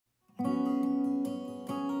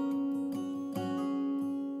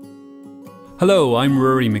Hello, I'm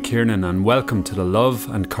Rory McKiernan and welcome to the Love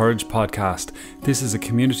and Courage podcast. This is a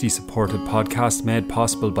community-supported podcast made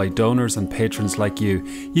possible by donors and patrons like you.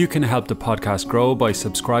 You can help the podcast grow by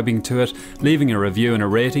subscribing to it, leaving a review and a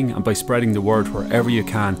rating, and by spreading the word wherever you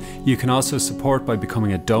can. You can also support by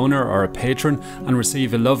becoming a donor or a patron and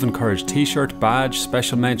receive a Love and Courage t-shirt, badge,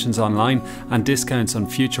 special mentions online and discounts on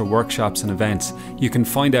future workshops and events. You can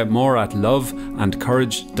find out more at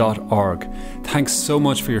loveandcourage.org. Thanks so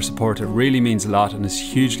much for your support. It really means a lot and is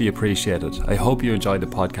hugely appreciated. I hope you enjoy the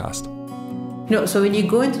podcast. So when you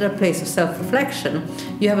go into that place of self-reflection,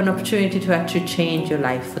 you have an opportunity to actually change your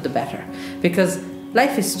life for the better, because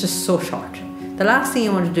life is just so short. The last thing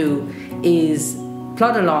you want to do is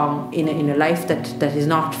plod along in a life that is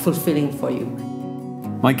not fulfilling for you.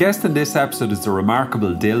 My guest in this episode is the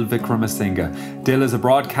remarkable Dil Wickremasinghe. Dil is a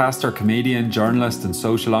broadcaster, comedian, journalist and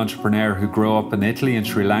social entrepreneur who grew up in Italy and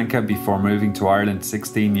Sri Lanka before moving to Ireland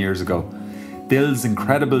 16 years ago. Dil's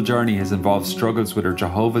incredible journey has involved struggles with her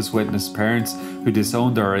Jehovah's Witness parents who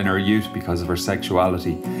disowned her in her youth because of her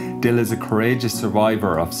sexuality. Dil is a courageous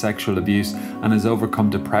survivor of sexual abuse and has overcome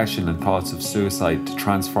depression and thoughts of suicide to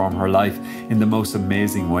transform her life in the most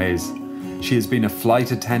amazing ways. She has been a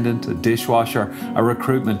flight attendant, a dishwasher, a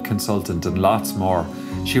recruitment consultant and lots more.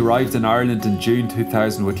 She arrived in Ireland in June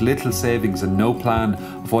 2000 with little savings and no plan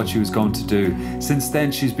of what she was going to do. Since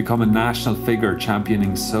then, she's become a national figure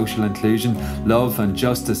championing social inclusion, love and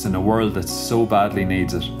justice in a world that so badly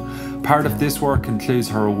needs it. Part of this work includes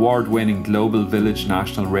her award-winning Global Village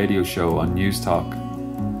national radio show on Newstalk.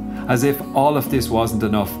 As if all of this wasn't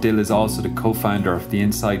enough, Dil is also the co-founder of the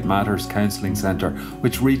Insight Matters Counselling Centre,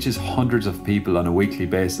 which reaches hundreds of people on a weekly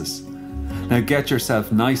basis. Now get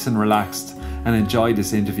yourself nice and relaxed and enjoy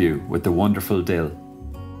this interview with the wonderful Dil.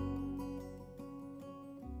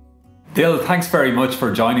 Dil, thanks very much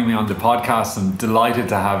for joining me on the podcast. I'm delighted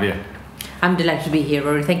to have you. I'm delighted to be here,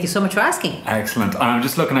 Rory. Thank you so much for asking. Excellent. And I'm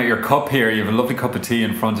just looking at your cup here. You have a lovely cup of tea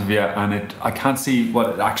in front of you, and I can't see what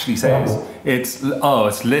it actually says. It's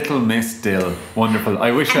Little Miss Dil. Wonderful. I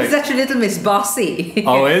wish it's actually Little Miss Bossy.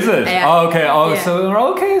 Oh, is it? Okay. Yeah. So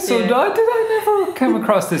I never came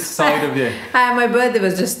across this side of you. My birthday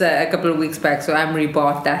was just a couple of weeks back, so Anne-Marie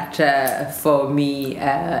bought that for me,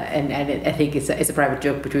 and I think it's a private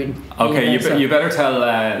joke between. Okay, you better tell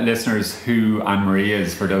listeners who Anne-Marie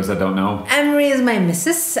is for those that don't know. Anne-Marie is my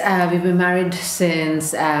missus. We've been married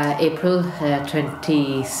since April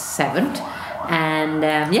 27th. And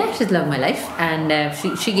she's loved my life. And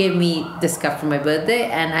she gave me this cup for my birthday.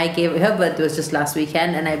 And her birthday was just last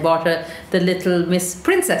weekend. And I bought her the Little Miss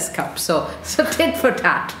Princess cup. So tit for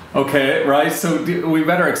tat. Okay, right. So we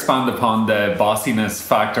better expand upon the bossiness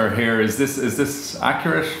factor here. Is this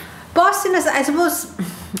accurate? Bossiness, I suppose.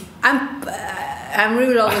 Anne-Marie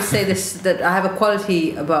will always say this, that I have a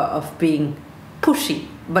quality of being pushy,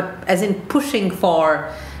 but as in pushing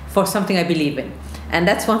for something I believe in. And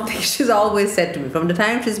that's one thing she's always said to me from the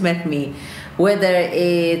time she's met me, whether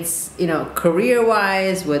it's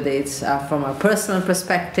career-wise, whether it's from a personal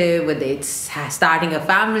perspective, whether it's starting a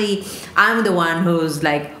family. I'm the one who's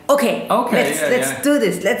like, okay, let's do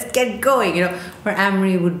this, let's get going. Where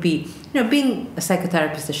Anne-Marie would be, being a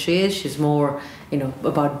psychotherapist as she is, she's more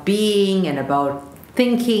about being and about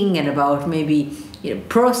thinking and about maybe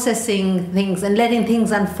processing things and letting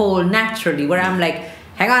things unfold naturally, where I'm like,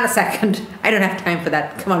 hang on a second, I don't have time for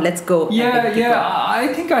that. Come on, let's go. Yeah.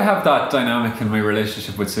 I think I have that dynamic in my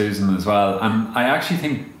relationship with Susan as well. And I actually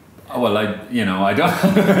think, I don't,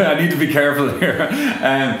 I need to be careful here.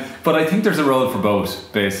 But I think there's a role for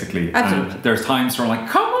both, basically. Absolutely. And there's times where I'm like,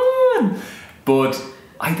 come on. But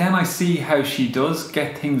I see how she does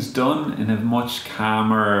get things done in a much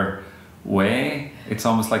calmer way. It's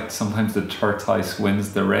almost like sometimes the tortoise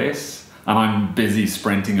wins the race. And I'm busy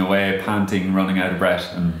sprinting away, panting, running out of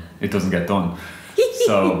breath, and it doesn't get done.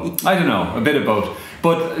 So, I don't know, a bit of both.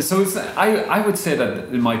 But, so I would say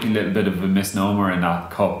that it might be a little bit of a misnomer in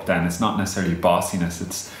that cup then. It's not necessarily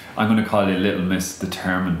bossiness. I'm going to call it Little Miss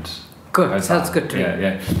Determined. Good, sounds good to me.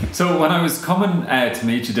 Yeah. So when I was coming to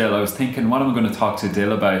meet you, Dil, I was thinking, what am I going to talk to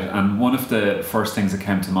Dil about? And one of the first things that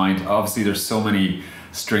came to mind, obviously there's so many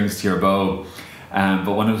strings to your bow,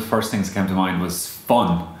 but one of the first things that came to mind was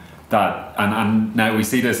fun. And now we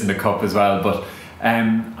see this in the cup as well, but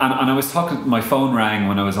and I was talking, my phone rang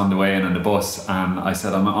when I was on the way in on the bus, and I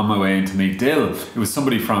said I'm on my way in to meet Dil. It was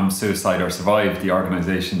somebody from Suicide or Survive, the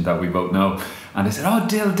organisation that we both know, and they said, oh,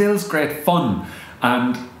 Dil's great fun.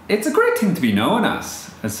 And it's a great thing to be known as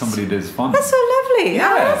somebody that is fun. That's so lovely.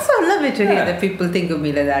 Yeah. That's so lovely to hear that people think of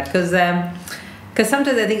me like that, because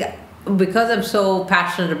sometimes I think because I'm so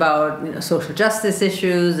passionate about social justice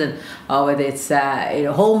issues, and or whether it's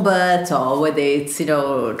home births, or whether it's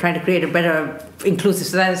trying to create a better inclusive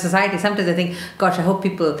society, sometimes I think, gosh, I hope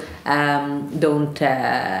people don't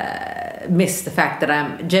miss the fact that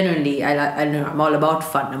I'm genuinely I'm all about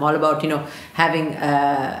fun. I'm all about having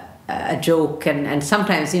a joke, and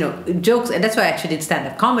sometimes jokes, and that's why I actually did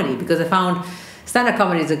stand-up comedy, because I found stand-up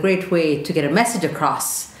comedy is a great way to get a message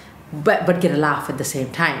across, but get a laugh at the same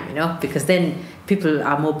time, because then people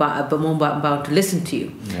are more bound to listen to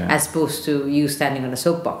you, as opposed to you standing on a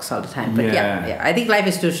soapbox all the time. But I think life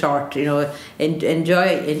is too short, enjoy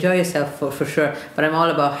yourself for sure, but I'm all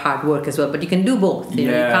about hard work as well. But you can do both, you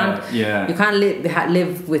can't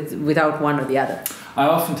live without one or the other. I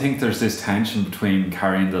often think there's this tension between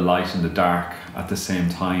carrying the light and the dark at the same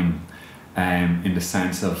time, in the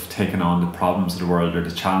sense of taking on the problems of the world or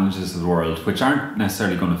the challenges of the world, which aren't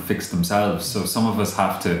necessarily going to fix themselves. So some of us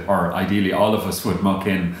have to, or ideally all of us would muck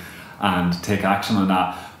in and take action on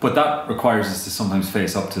that. But that requires us to sometimes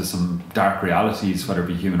face up to some dark realities, whether it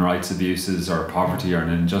be human rights abuses or poverty or an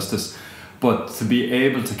injustice. But to be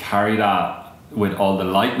able to carry that with all the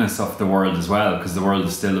lightness of the world as well, because the world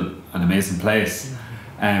is still an amazing place.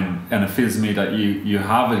 And it feels to me that you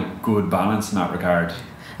have a good balance in that regard.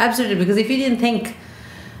 Absolutely, because if you didn't think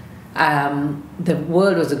the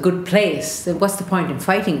world was a good place, then what's the point in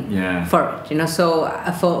fighting for it? So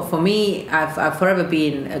for me, I've forever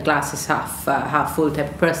been a glass is half full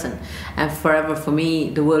type of person, and forever for me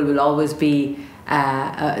the world will always be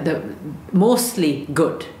the mostly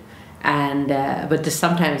good, and but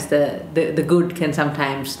sometimes the good can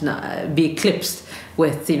sometimes be eclipsed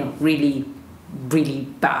with really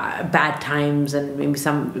bad times, and maybe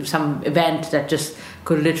some event that just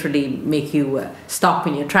could literally make you stop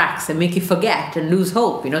in your tracks and make you forget and lose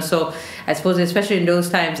hope. So I suppose especially in those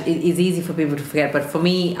times it's easy for people to forget, but for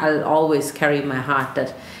me I'll always carry in my heart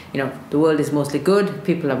that the world is mostly good,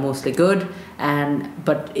 people are mostly good,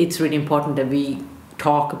 but it's really important that we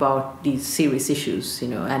talk about these serious issues,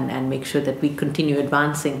 and make sure that we continue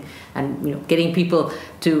advancing and getting people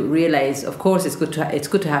to realize, of course, it's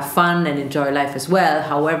good to have fun and enjoy life as well.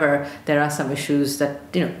 However, there are some issues that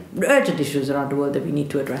urgent issues around the world that we need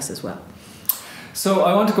to address as well. So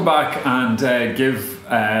I want to go back and give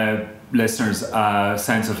listeners a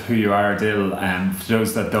sense of who you are, Dil, and for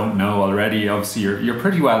those that don't know already, obviously you're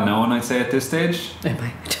pretty well known, I'd say, at this stage. Am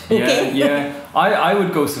I? Okay. Yeah. I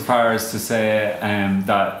would go so far as to say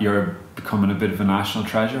that you're becoming a bit of a national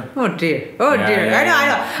treasure. Oh dear. I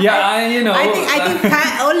know. Yeah, I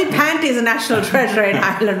think only Pant is a national treasure in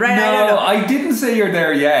Ireland, right? No, I didn't say you're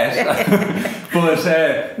there yet.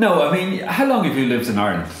 But no, I mean, how long have you lived in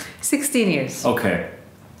Ireland? 16 years. Okay.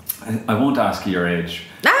 I won't ask you your age.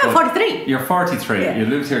 I'm 43. You're 43. Yeah. You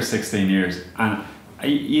lived here 16 years, and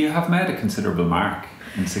you have made a considerable mark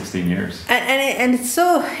in 16 years. And it's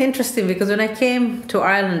so interesting, because when I came to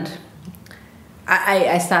Ireland,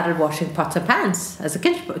 I started washing pots and pans as a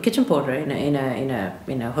kitchen porter in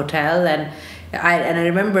a hotel, and I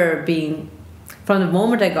remember being, from the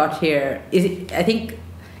moment I got here, I think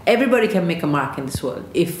everybody can make a mark in this world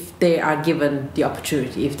if they are given the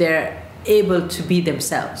opportunity, if they're able to be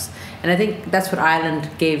themselves. And I think that's what Ireland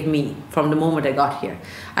gave me from the moment I got here.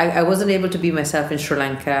 I wasn't able to be myself in Sri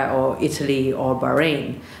Lanka or Italy or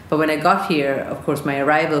Bahrain, but when I got here, of course, my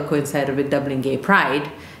arrival coincided with Dublin Gay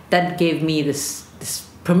Pride. That gave me this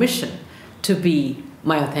permission to be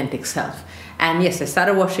my authentic self. And yes, I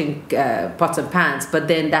started washing pots and pans, but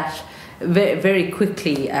then that very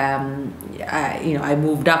quickly, I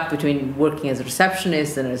moved up between working as a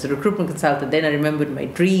receptionist and as a recruitment consultant. Then I remembered my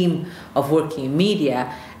dream of working in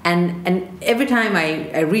media, and every time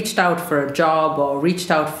I reached out for a job or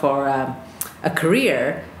reached out for a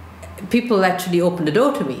career, people actually opened the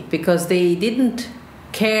door to me, because they didn't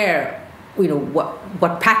care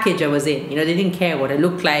what package I was in. They didn't care what I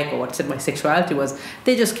looked like or what my sexuality was.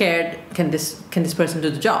 They just cared, can this person do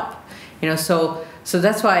the job? So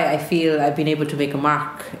that's why I feel I've been able to make a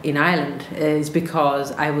mark in Ireland, is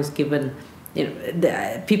because I was given,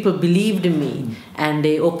 people believed in me and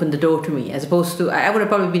they opened the door to me, as opposed to, I would have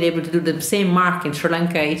probably been able to do the same mark in Sri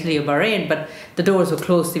Lanka, Italy or Bahrain, but the doors were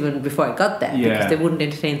closed even before I got there, because they wouldn't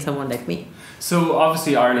entertain someone like me. So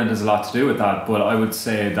obviously Ireland has a lot to do with that, but I would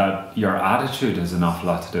say that your attitude has an awful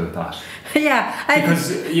lot to do with that. Yeah. Because,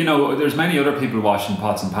 there's many other people washing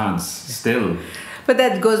pots and pans still. But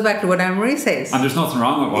that goes back to what Anne-Marie says. And there's nothing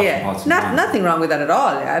wrong with washing pots and pans. Nothing wrong with that at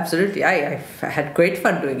all. Absolutely. I had great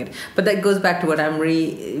fun doing it. But that goes back to what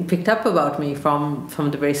Anne-Marie picked up about me from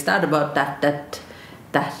the very start, about that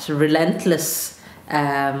relentless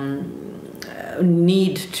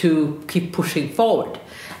need to keep pushing forward.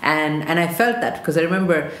 And I felt that because I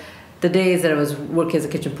remember the days that I was working as a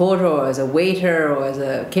kitchen porter or as a waiter or as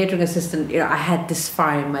a catering assistant, I had this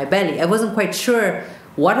fire in my belly. I wasn't quite sure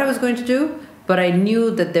what I was going to do, but I knew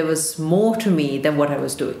that there was more to me than what I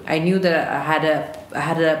was doing. I knew that I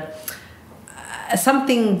had a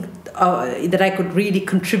something that I could really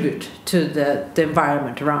contribute to the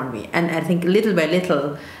environment around me. And I think little by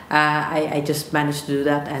little, I just managed to do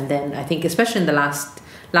that. And then I think, especially in the last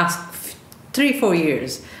 3-4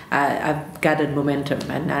 years, I've gathered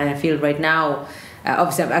momentum, and I feel right now,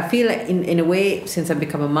 obviously I feel in a way, since I've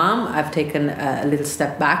become a mom, I've taken a little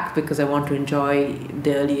step back because I want to enjoy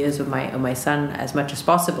the early years of my son as much as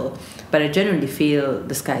possible, but I genuinely feel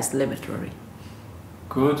the sky's the limit, Rory.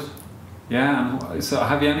 Good. Yeah, and so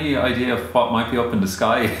have you any idea of what might be up in the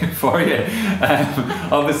sky for you?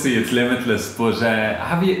 Obviously it's limitless, but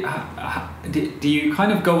do you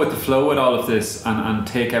kind of go with the flow with all of this and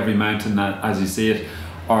take every mountain as you see it?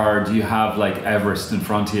 Or do you have like Everest in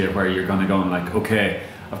front of you where you're going to go and like, okay,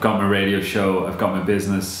 I've got my radio show, I've got my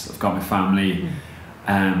business, I've got my family.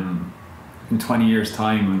 In 20 years'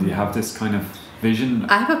 time, do you have this kind of vision?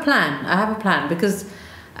 I have a plan because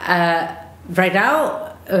right now,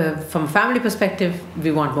 from a family perspective,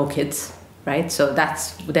 we want more kids, right? So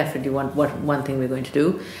that's definitely one thing we're going to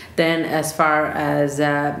do. Then as far as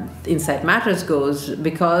Insight Matters goes,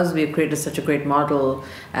 because we've created such a great model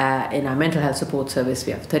in our mental health support service,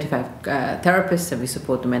 we have 35 therapists and we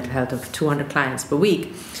support the mental health of 200 clients per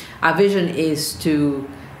week. Our vision is to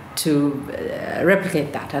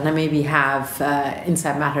replicate that, and I maybe have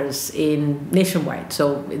Insight Matters nationwide.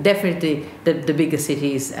 So definitely the bigger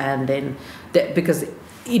cities, and then because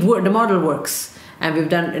the model works. And we've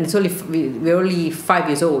done, and we're only 5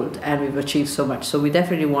 years old, and we've achieved so much. So we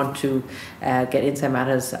definitely want to get Insight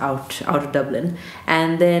Matters out of Dublin.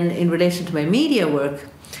 And then in relation to my media work,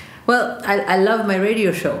 well, I love my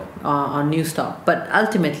radio show on Newstalk, but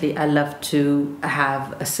ultimately I love to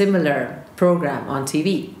have a similar program on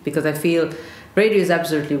TV, because I feel radio is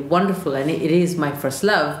absolutely wonderful and it is my first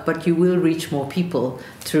love, but you will reach more people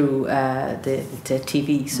through the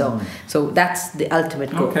TV. So that's the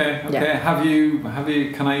ultimate goal. Okay. Yeah. Have you?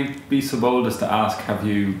 Can I be so bold as to ask? Have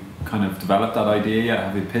you kind of developed that idea yet?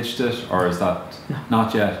 Have you pitched it, or is that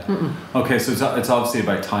not yet? Mm-mm. Okay, so it's obviously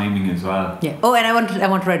about timing as well. Yeah. Oh, and I want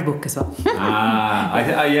to write a book as well.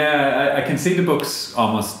 I can see the books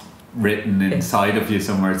almost written inside of you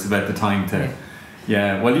somewhere. It's about the time to. Yeah.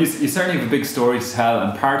 Yeah, well, you certainly have a big story to tell,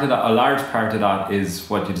 and a large part of that is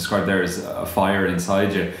what you described there as a fire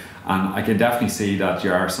inside you, and I can definitely see that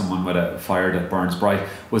you are someone with a fire that burns bright.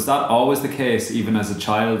 Was that always the case, even as a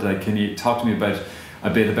child? Like, can you talk to me a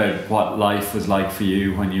bit about what life was like for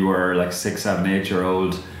you when you were like 6, 7,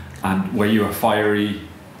 8-year-old, and were you a fiery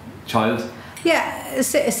child? Yeah,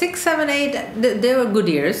 6, 7, 8, they were good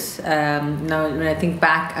years. Now, when I think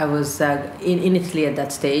back, I was in Italy at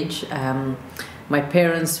that stage. My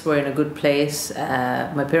parents were in a good place.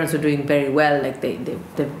 My parents were doing very well. Like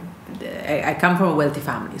I come from a wealthy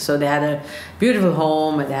family, so they had a beautiful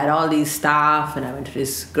home and they had all these staff. And I went to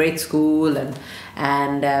this great school, and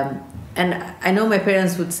I know my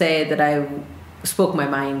parents would say that I spoke my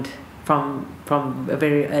mind from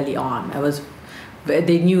very early on.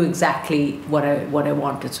 They knew exactly what I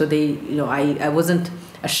wanted. So I wasn't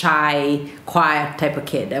a shy, quiet type of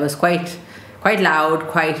kid. I was quite loud,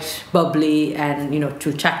 quite bubbly, and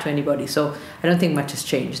to chat to anybody. So I don't think much has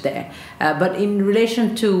changed there. But in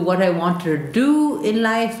relation to what I wanted to do in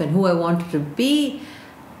life and who I wanted to be,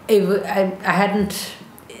 I hadn't.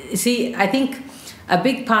 See, I think a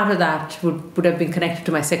big part of that would have been connected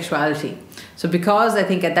to my sexuality. So because I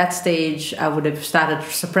think at that stage I would have started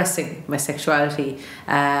suppressing my sexuality,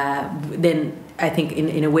 then I think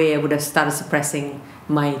in a way I would have started suppressing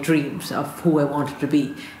my dreams of who I wanted to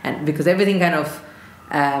be. And because everything kind of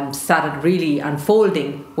started really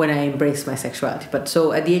unfolding when I embraced my sexuality. But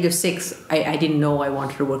so at the age of 6, I didn't know I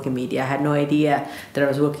wanted to work in media. I had no idea that I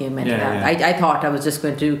was working in mental health. I thought I was just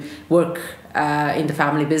going to work in the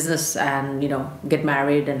family business and get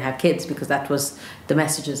married and have kids, because that was the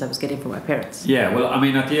messages I was getting from my parents. Yeah, well, I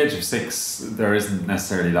mean, at the age of 6, there isn't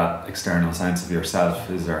necessarily that external sense of yourself,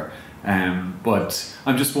 is there? But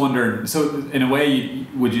I'm just wondering, so in a way,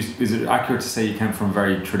 is it accurate to say you came from a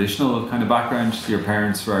very traditional kind of background? Your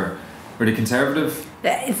parents were they conservative?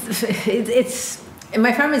 It's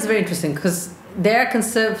my family is very interesting because they're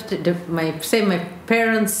conservative. My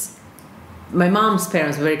parents, my mom's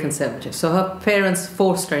parents were very conservative. So her parents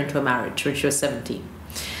forced her into a marriage when she was 17.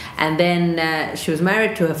 And then she was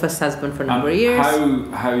married to her first husband for a number of years.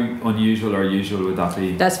 How unusual or usual would that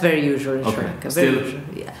be? That's very usual in Sri Lanka. Very usual,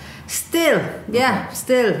 yeah. Still, yeah,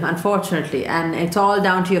 still, unfortunately, and it's all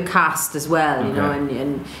down to your caste as well, you know,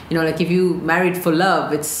 and you know, like if you married for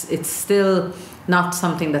love, it's still not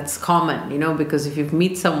something that's common, you know, because if you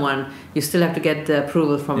meet someone, you still have to get the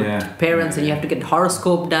approval from parents, and you have to get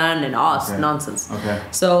horoscope done and all nonsense.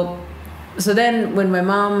 So then when my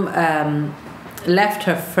mom left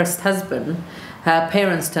her first husband, her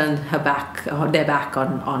parents turned their back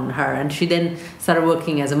on her, and she then started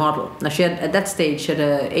working as a model. Now she had, at that stage, she had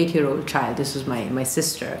a 8-year-old child. This was my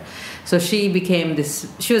sister. So she became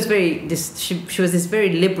this. She was this very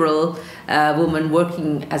liberal woman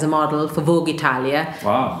working as a model for Vogue Italia.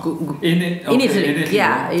 Wow. In Italy.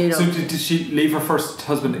 Yeah. You know. So did she leave her first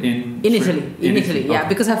husband in Italy? In Italy, yeah,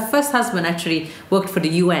 because her first husband actually worked for the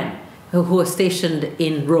UN, who was stationed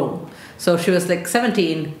in Rome. So she was like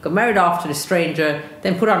 17, got married off to the stranger,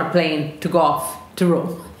 then put on a plane to go off to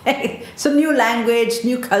Rome. So new language,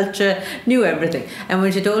 new culture, new everything. And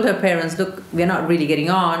when she told her parents, look, we're not really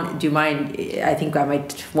getting on, do you mind, I think I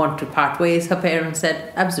might want to part ways, her parents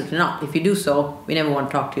said, absolutely not. If you do so, we never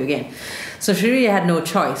want to talk to you again. So she really had no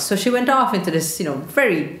choice. So she went off into this, you know,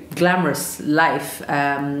 very glamorous life,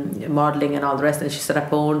 modeling and all the rest. And she set up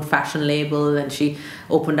her own fashion label, and she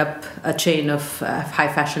opened up a chain of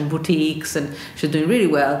high fashion boutiques, and she was doing really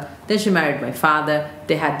well. Then she married my father.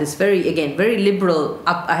 They had this very liberal,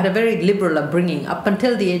 I had a very liberal upbringing up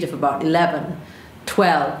until the age of about 11,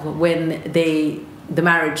 12, when the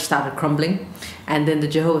marriage started crumbling. And then the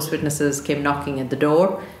Jehovah's Witnesses came knocking at the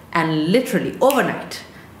door, and literally overnight,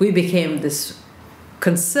 we became this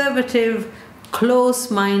conservative,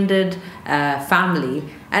 close-minded family,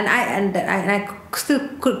 and I still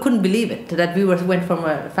couldn't believe it that we went from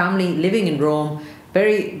a family living in Rome,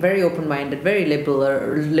 very, very open-minded, very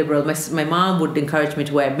liberal. My mom would encourage me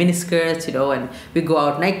to wear miniskirts, you know, and we go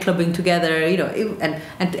out night clubbing together, you know,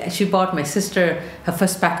 and she bought my sister her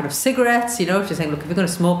first packet of cigarettes, you know. She's saying, look, if you're going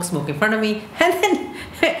to smoke in front of me. And then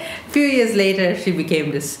a few years later, she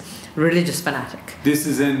became this religious fanatic. This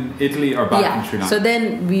is in Italy or back in Sri Lanka? So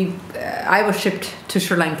then I was shipped to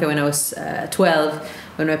Sri Lanka when I was 12,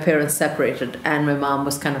 when my parents separated, and my mom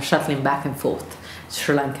was kind of shuttling back and forth,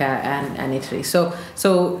 Sri Lanka and Italy. So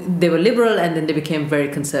they were liberal, and then they became very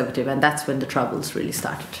conservative, and that's when the troubles really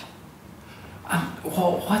started. And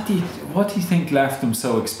what do you think left them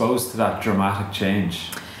so exposed to that dramatic change?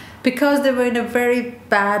 Because they were in a very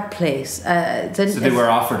bad place. So they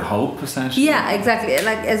were offered hope, essentially? Yeah, exactly.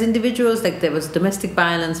 Like as individuals, like there was domestic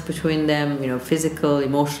violence between them, you know, physical,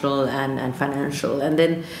 emotional, and financial. And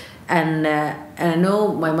I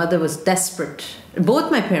know my mother was desperate.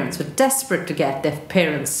 Both my parents were desperate to get their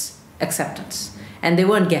parents' acceptance, and they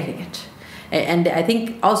weren't getting it. And I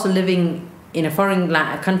think also living in a foreign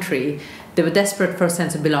country, they were desperate for a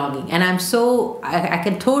sense of belonging. And I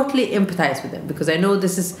can totally empathize with them, because I know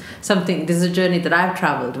this is a journey that I've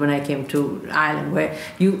traveled when I came to Ireland, where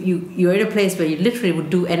you're in a place where you literally would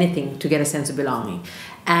do anything to get a sense of belonging.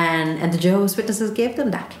 And the Jehovah's Witnesses gave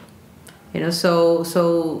them that. You know, so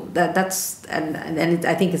that's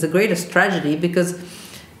I think it's the greatest tragedy, because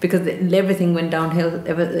everything went downhill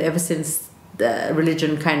ever since the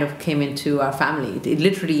religion kind of came into our family. It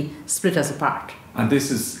literally split us apart. And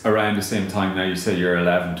this is around the same time now. You say you're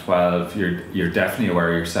 11, 12. You're definitely aware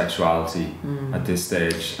of your sexuality at this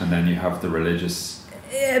stage, and then you have the religious.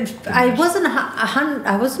 I wasn't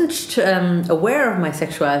aware of my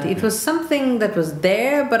sexuality. It was something that was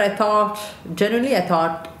there, but I thought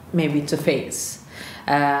maybe it's a phase,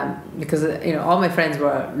 because you know all my friends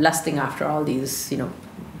were lusting after all these, you know,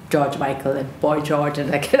 George Michael and Boy George,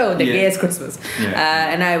 and like, you know, the gayest Christmas,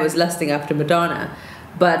 and I was lusting after Madonna.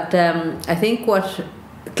 But I think what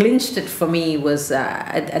clinched it for me was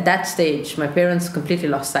at that stage, my parents completely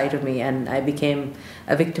lost sight of me, and I became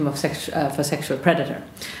a victim of sexual predator.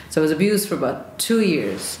 So I was abused for about 2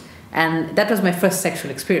 years, and that was my first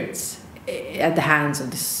sexual experience at the hands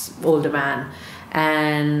of this older man.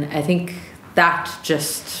 And I think that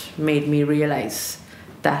just made me realize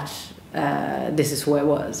that this is who I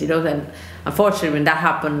was, you know. And unfortunately, when that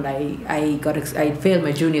happened, I failed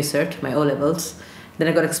my junior cert, my O-levels. Then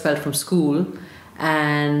I got expelled from school,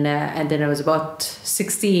 and then I was about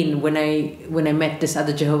 16 when I met this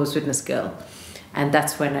other Jehovah's Witness girl, and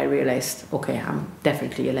that's when I realized, okay, I'm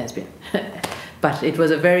definitely a lesbian. But it was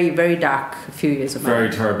a very, very dark few years of my life.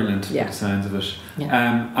 Very turbulent, by the sounds of it.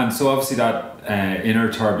 Yeah. And so obviously that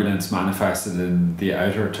inner turbulence manifested in the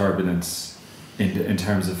outer turbulence in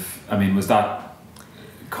terms of, I mean, was that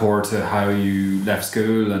core to how you left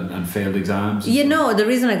school and failed exams? You know, the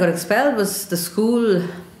reason I got expelled was the school.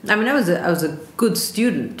 I mean, I was a good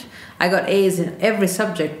student. I got A's in every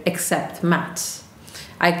subject except maths.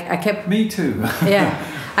 I kept... Me too. Yeah.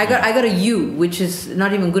 I got a U, which is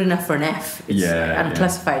not even good enough for an F. It's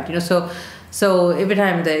unclassified, you know. So every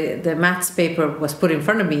time the maths paper was put in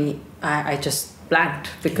front of me, I just blanked,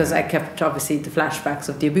 because I kept obviously the flashbacks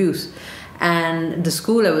of the abuse. And the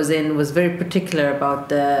school I was in was very particular about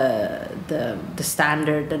the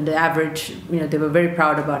standard and the average. You know, they were very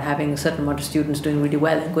proud about having a certain amount of students doing really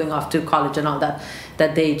well and going off to college and all that.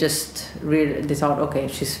 That they just they thought, okay,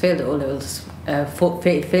 she's failed O levels,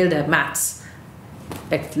 failed her maths,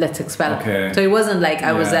 let's expel her. So it wasn't like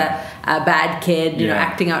I was a bad kid, you know,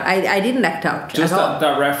 acting out. I didn't act out. Just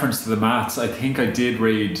that reference to the maths, I think I did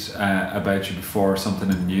read about you before, something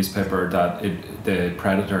in the newspaper, that the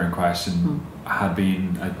predator in question had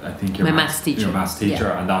been, I think, your maths teacher. Your maths teacher,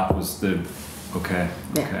 and that was the okay.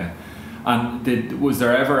 And was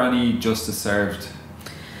there ever any justice served?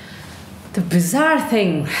 The bizarre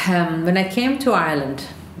thing, when I came to Ireland,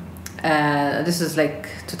 this was like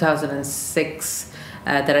 2006.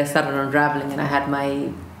 That I started unraveling, and I had my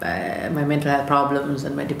mental health problems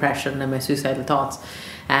and my depression and my suicidal thoughts.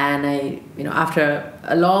 And I, you know, after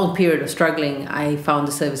a long period of struggling, I found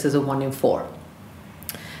the services of 1 in 4.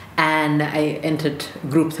 And I entered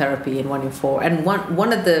group therapy in 1 in 4. And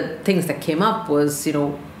one of the things that came up was, you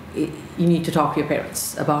know, you need to talk to your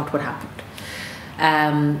parents about what happened.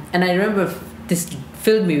 And I remember this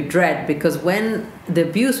filled me with dread, because when the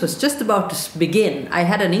abuse was just about to begin, I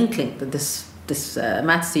had an inkling that this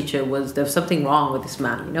maths teacher there was something wrong with this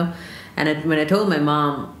man, you know. And when I told my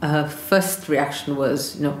mom, her first reaction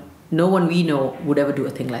was, you know, no one we know would ever do a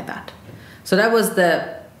thing like that. So that was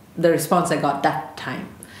the response I got that time.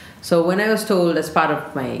 So when I was told, as part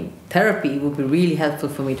of my therapy, it would be really helpful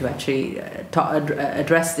for me to actually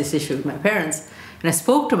address this issue with my parents, and I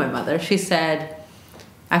spoke to my mother, she said,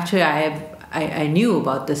 actually I knew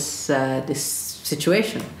about this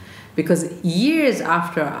situation, because years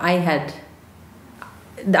after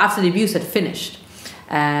after the abuse had finished,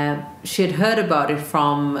 she had heard about it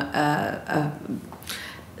from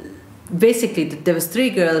basically there was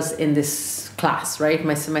 3 girls in this class, right?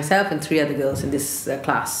 Myself and 3 other girls in this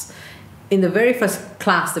class. In the very first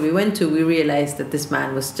class that we went to, we realized that this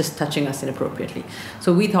man was just touching us inappropriately.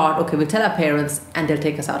 So we thought, okay, we'll tell our parents and they'll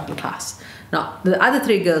take us out of the class. Now, the other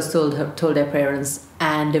 3 girls told their parents,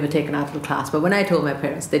 and they were taken out of the class. But when I told my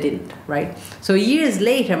parents, they didn't, right? So years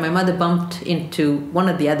later, my mother bumped into one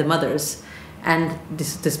of the other mothers, and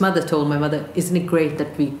this mother told my mother, isn't it great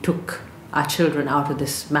that we took our children out of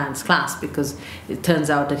this man's class, because it turns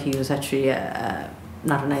out that he was actually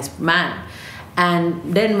not a nice man.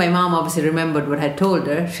 And then my mom obviously remembered what I had told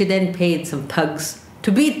her. She then paid some thugs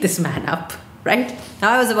to beat this man up, right?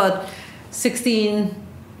 Now I was about 15,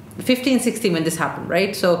 16 when this happened,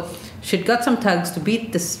 right? So she'd got some thugs to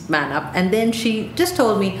beat this man up, and then she just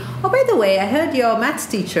told me, oh, by the way, I heard your maths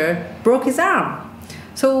teacher broke his arm.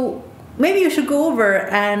 So maybe you should go over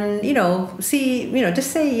and, you know, see, you know,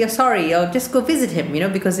 just say you're sorry, or just go visit him, you know,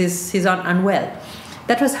 because he's unwell.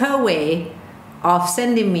 That was her way of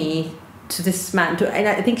sending me to this man. And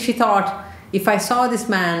I think she thought, if I saw this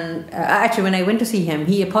man, actually when I went to see him,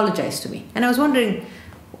 he apologized to me. And I was wondering,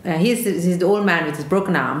 he's the old man with his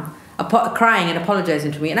broken arm, crying and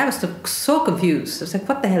apologizing to me. And I was so confused. I was like,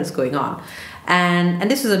 what the hell is going on? And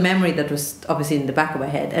this was a memory that was obviously in the back of my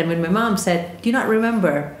head. And when my mom said, do you not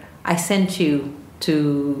remember I sent you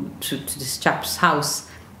to this chap's house,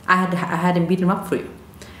 I had him beat him up for you.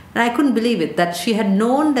 And I couldn't believe it, that she had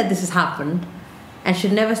known that this has happened, and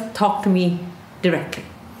she'd never talked to me directly.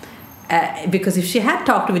 Because if she had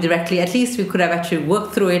talked to me directly, at least we could have actually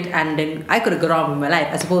worked through it, and then I could have got on with my life,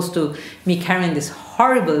 as opposed to me carrying this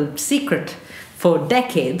horrible secret for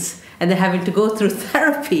decades, and then having to go through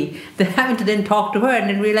therapy, then having to then talk to her, and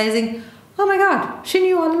then realizing, oh my God, she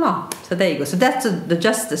knew all along. So there you go. So that's the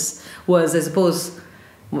justice was, I suppose,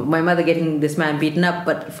 my mother getting this man beaten up.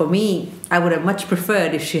 But for me, I would have much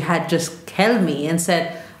preferred if she had just held me and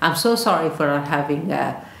said, I'm so sorry for not having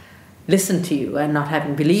listened to you and not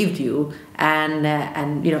having believed you.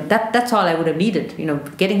 And you know, that's all I would have needed. You know,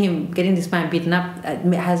 getting this man beaten up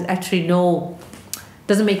has actually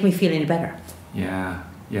doesn't make me feel any better. Yeah.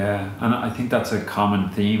 And I think that's a common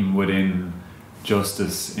theme within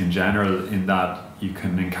justice in general, in that you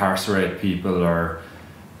can incarcerate people, or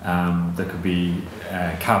there could be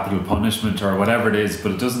capital punishment or whatever it is,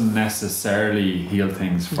 but it doesn't necessarily heal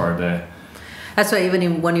things for the... That's why even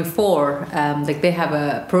in 1 in 4, like they have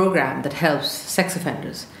a program that helps sex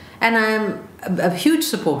offenders, and I'm a huge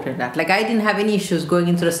supporter of that. Like, I didn't have any issues going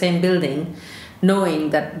into the same building,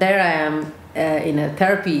 knowing that there I am in a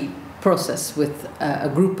therapy process with a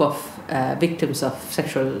group of victims of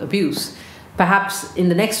sexual abuse, perhaps in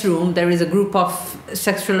the next room there is a group of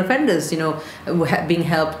sexual offenders, being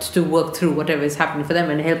helped to work through whatever is happening for them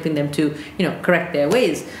and helping them to, correct their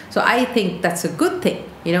ways. So I think that's a good thing,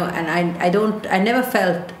 and I never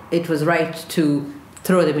felt it was right to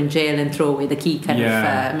throw them in jail and throw away the key kind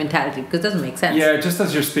of mentality, because it doesn't make sense. Yeah, just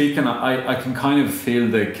as you're speaking, I can kind of feel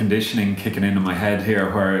the conditioning kicking in my head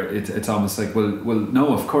here, where it's almost like, well,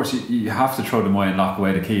 no, of course you have to throw them away and lock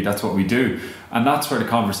away the key. That's what we do. And that's where the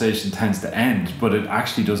conversation tends to end, but it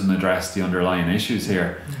actually doesn't address the underlying issues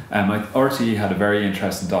here. RTE had a very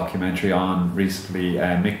interesting documentary on recently.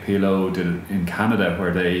 Mick Pilo did it in Canada,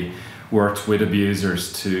 where they worked with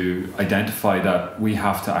abusers to identify that we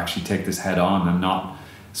have to actually take this head on and not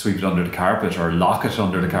sweep it under the carpet or lock it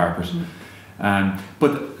under the carpet.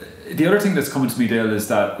 But the other thing that's coming to me, Dil, is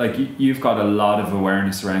that like you've got a lot of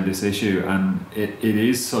awareness around this issue, and it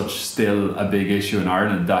is such still a big issue in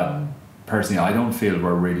Ireland that personally I don't feel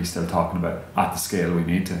we're really still talking about at the scale we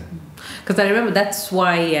need to. Because I remember that's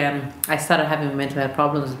why I started having mental health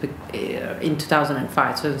problems in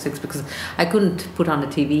 2005, 2006, because I couldn't put on the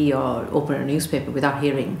TV or open a newspaper without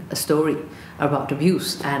hearing a story about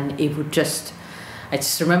abuse, and it would I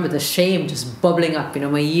just remember the shame just bubbling up.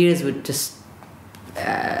 My ears would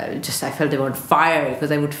I felt they were on fire,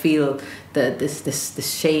 because I would feel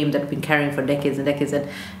this shame that I've been carrying for decades and decades,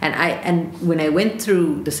 and when I went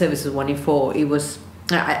through the services of 114, it was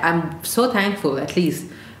I'm so thankful. At least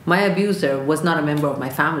my abuser was not a member of my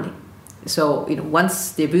family, so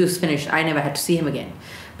once the abuse finished, I never had to see him again.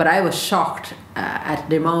 But I was shocked at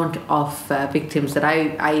the amount of victims that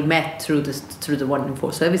I met through the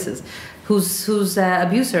 114 services, whose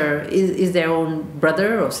abuser is their own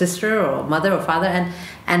brother or sister or mother or father,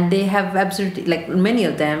 and they have absolutely, like, many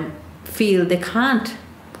of them feel they can't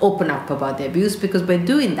open up about their abuse, because by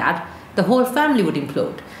doing that the whole family would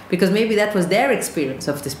implode, because maybe that was their experience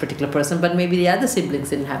of this particular person, but maybe the other siblings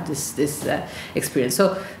didn't have this experience.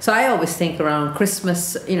 So I always think around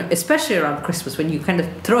Christmas, especially around Christmas, when you kind of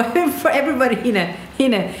throw everybody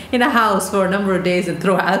in a house for a number of days and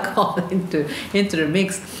throw alcohol into the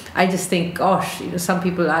mix, I just think, gosh, some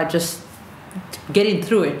people are just getting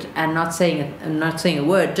through it and not saying a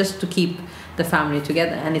word, just to keep the family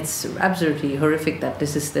together. And it's absolutely horrific that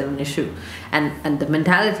this is still an issue, and the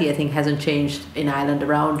mentality, I think, hasn't changed in Ireland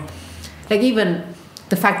around, like, even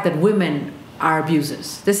the fact that women are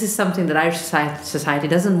abusers. This is something that Irish society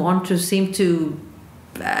doesn't want to seem to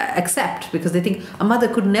accept, because they think a mother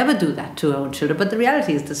could never do that to her own children. But the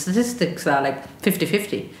reality is the statistics are like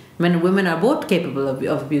 50-50. Men and women are both capable of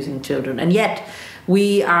abusing children, and yet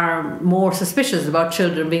we are more suspicious about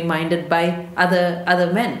children being minded by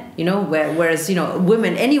other men, whereas,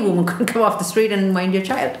 women, any woman can come off the street and mind your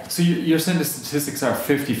child. So you're saying the statistics are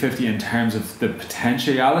 50-50 in terms of the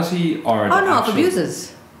potentiality, or of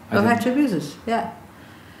abusers, of actual abusers, yeah.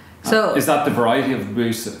 So is that the variety of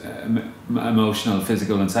abuse, emotional,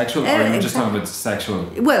 physical and sexual, or are you just talking about sexual?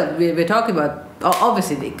 Well, we're talking about,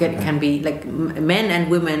 obviously they can be, like, men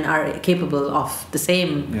and women are capable of the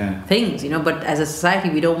same things, but as a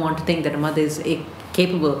society we don't want to think that a mother is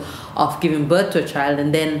capable of giving birth to a child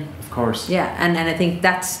and then, of course, and I think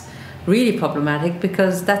that's really problematic,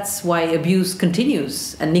 because that's why abuse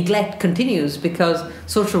continues and neglect continues, because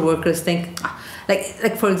social workers think,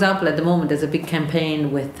 like for example, at the moment there's a big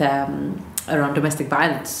campaign with around domestic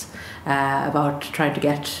violence, about trying to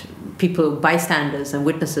get people, bystanders and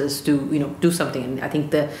witnesses, to do something. And I think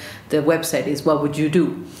the website is What Would You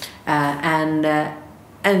Do? And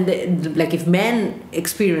like, if men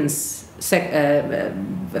experience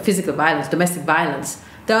physical violence, domestic violence,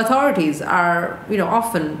 the authorities are,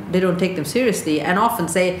 often they don't take them seriously, and often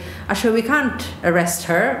say, sure, we can't arrest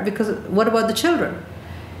her, because what about the children?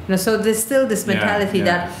 So there's still this mentality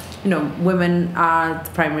that women are the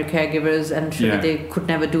primary caregivers, and they could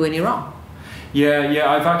never do any wrong.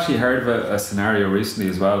 I've actually heard of a scenario recently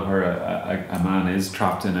as well, where a man is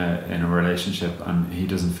trapped in a relationship, and he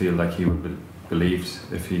doesn't feel like he would be believed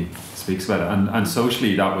if he speaks about it, and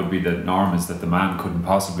socially that would be the norm, is that the man couldn't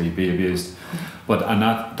possibly be abused. But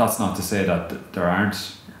that's not to say that there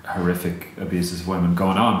aren't horrific abuses of women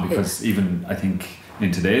going on, because even, I think,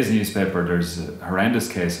 in today's newspaper there's a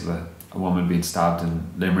horrendous case of a woman being stabbed in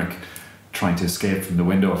Limerick trying to escape from the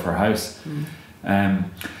window of her house.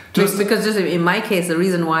 Just in my case, the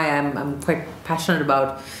reason why I'm quite passionate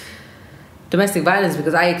about domestic violence,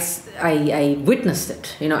 because I witnessed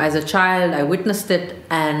it. As a child, I witnessed it,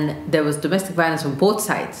 and there was domestic violence from both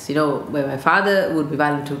sides. Where my father would be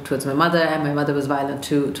violent towards my mother, and my mother was violent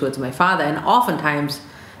towards my father, and oftentimes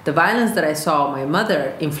the violence that I saw my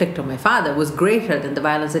mother inflict on my father was greater than the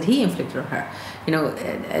violence that he inflicted on her.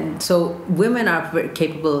 And so women are very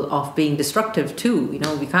capable of being destructive too.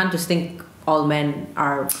 We can't just think all men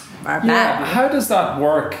are bad. Yeah, how does that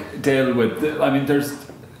work, Dil? There's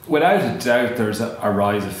without a doubt there's a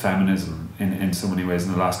rise of feminism in so many ways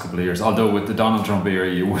in the last couple of years. Although with the Donald Trump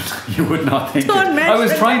era, you would not think it. I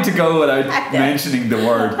was trying to go without mentioning the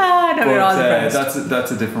word.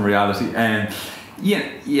 That's a different reality.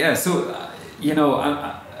 So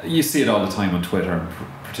you see it all the time on Twitter, in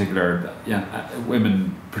particular.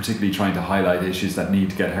 Women particularly trying to highlight issues that need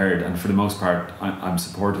to get heard, and for the most part, I'm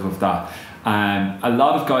supportive of that. A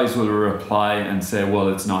lot of guys will reply and say, well,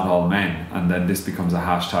 it's not all men, and then this becomes a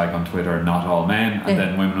hashtag on Twitter, not all men, and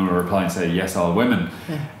then women will reply and say, yes, all women.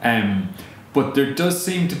 But there does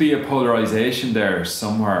seem to be a polarization there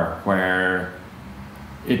somewhere where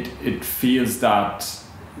it feels that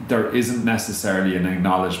there isn't necessarily an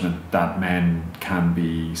acknowledgement that men can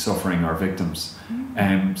be suffering or victims.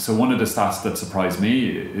 So one of the stats that surprised me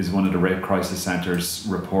is one of the Rape Crisis Centre's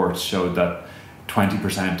reports showed that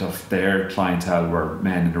 20% of their clientele were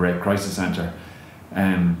men in the Rape Crisis Centre.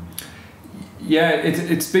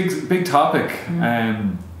 It's big topic.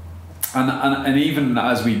 And even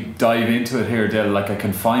as we dive into it here, Dil, I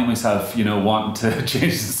can find myself, wanting to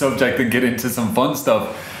change the subject and get into some fun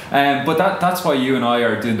stuff. But that's why you and I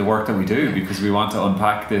are doing the work that we do, because we want to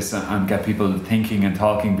unpack this and get people thinking and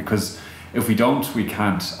talking, because if we don't, we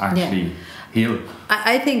can't actually heal.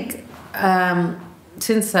 I think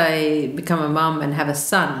since I become a mom and have a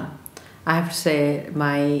son, I have to say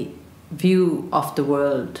my view of the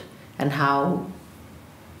world and how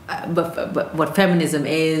but what feminism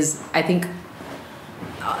is, I think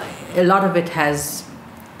a lot of it has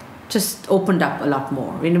just opened up a lot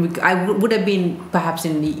more. I would have been perhaps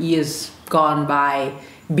in the years gone by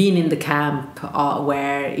been in the camp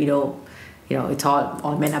where it's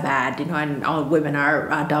all men are bad, and all women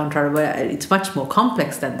are downtrodden. It's much more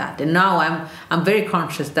complex than that. And now I'm very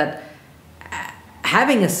conscious that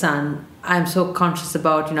having a son, I'm so conscious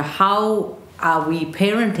about how are we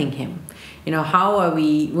parenting him. How are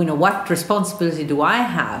we? What responsibility do I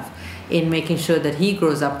have in making sure that he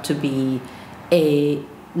grows up to be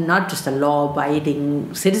not just a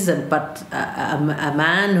law-abiding citizen, but a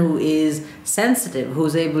man who is sensitive,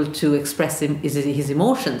 who's able to express his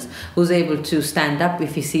emotions, who's able to stand up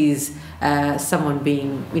if he sees someone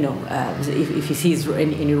being, if he sees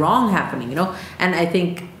any wrong happening, And I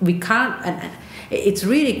think we can't, and it's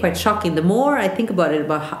really quite shocking. The more I think about it,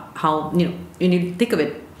 about how, when you think of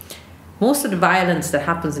it, most of the violence that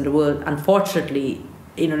happens in the world, unfortunately,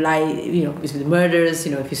 the murders,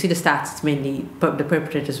 if you see the stats, it's mainly the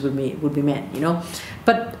perpetrators would be men,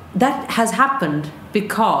 But that has happened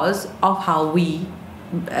because of how we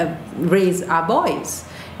raise our boys,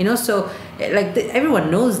 So,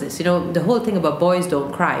 everyone knows this, the whole thing about boys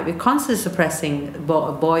don't cry. We're constantly suppressing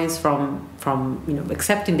boys from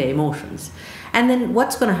accepting their emotions. And then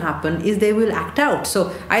what's going to happen is they will act out.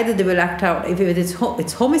 So either they will act out, if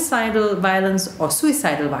it's homicidal violence or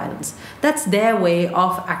suicidal violence. That's their way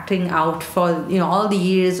of acting out for all the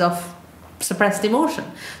years of suppressed emotion.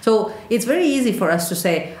 So it's very easy for us to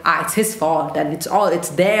say, it's his fault and it's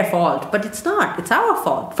their fault, but it's not. It's our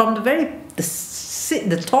fault from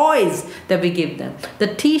the toys that we give them, the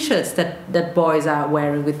T-shirts that boys are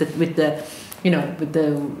wearing with the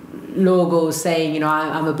logos saying,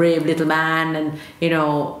 I'm a brave little man, and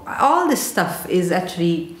all this stuff is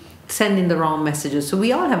actually sending the wrong messages. So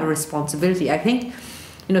we all have a responsibility, I think.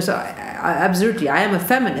 So absolutely, I am a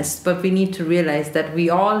feminist, but we need to realize that we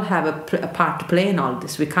all have a part to play in all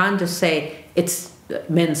this. We can't just say it's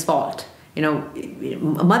men's fault.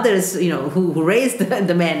 Mothers, who raised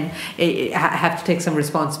the men have to take some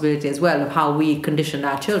responsibility as well of how we condition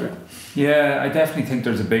our children. Yeah, I definitely think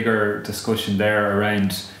there's a bigger discussion there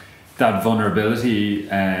around that vulnerability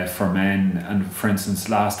for men. And for instance,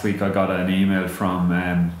 last week I got an email from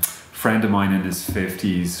a friend of mine in his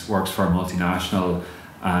 50s, works for a multinational,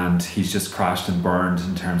 and he's just crashed and burned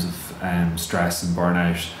in terms of stress and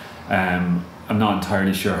burnout. I'm not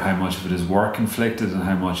entirely sure how much of it is work inflicted and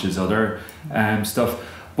how much is other stuff.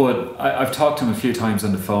 But I've talked to him a few times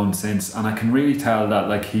on the phone since, and I can really tell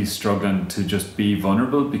that he's struggling to just be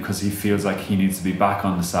vulnerable because he feels like he needs to be back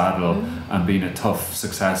on the saddle and being a tough,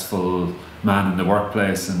 successful man in the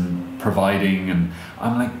workplace and providing. And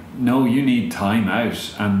I'm like, no, you need time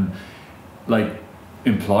out. And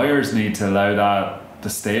employers need to allow that, the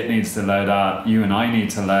state needs to allow that, you and I need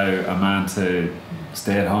to allow a man to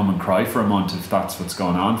stay at home and cry for a month if that's what's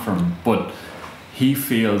going on for him. But he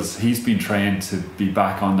feels he's been trained to be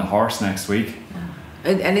back on the horse next week.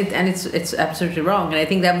 It's absolutely wrong. And I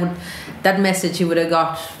think that message he would have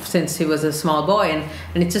got since he was a small boy.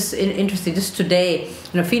 And it's just interesting. Just today,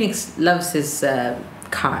 Phoenix loves his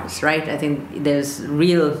cars, right? I think there's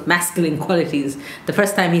real masculine qualities. The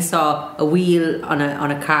first time he saw a wheel on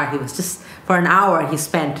a car, he was just, for an hour he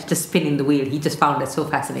spent just spinning the wheel. He just found it so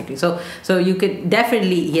fascinating. So you could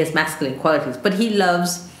definitely, he has masculine qualities, but he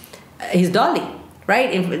loves his dolly,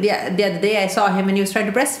 right? The other day I saw him and he was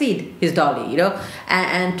trying to breastfeed his dolly,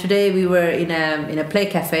 and today we were in a play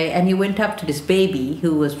cafe, and he went up to this baby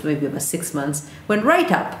who was maybe about 6 months, went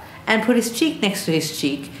right up and put his cheek next to his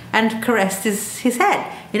cheek and caressed his head,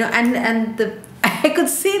 I could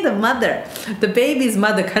see the baby's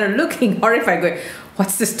mother kind of looking horrified, going,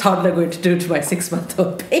 what's this toddler going to do to my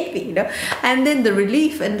 6-month-old baby, And then the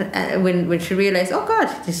relief, and when she realized, oh God,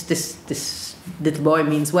 this little boy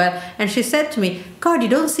means well. And she said to me, God, you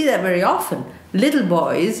don't see that very often. Little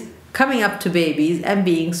boys coming up to babies and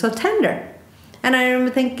being so tender. And I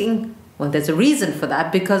remember thinking, well, there's a reason for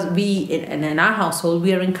that, because we, in our household,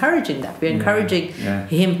 we are encouraging that. We're encouraging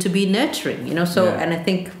him to be nurturing, and I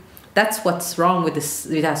think that's what's wrong with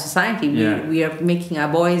our society. We are making our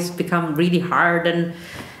boys become really hard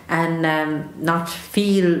and not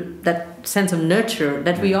feel that sense of nurture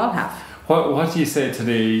that we all have. What do you say to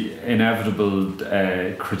the inevitable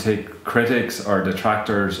critics or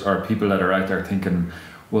detractors or people that are out there thinking,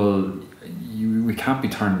 well, we can't be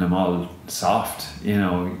turning them all soft,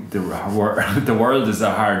 the world is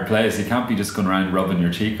a hard place. You can't be just going around rubbing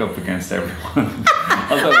your cheek up against everyone.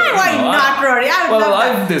 Why not, Rory?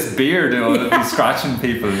 I have this beard, I'd be scratching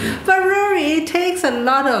people. But Rory, it takes a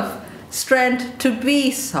lot of strength to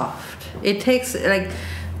be soft. It takes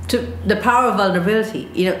the power of vulnerability.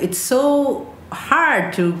 It's so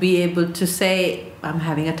hard to be able to say, I'm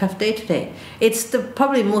having a tough day today. It's the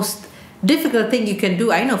probably most difficult thing you can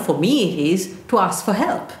do. I know for me it is to ask for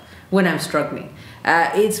help when I'm struggling.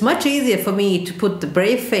 It's much easier for me to put the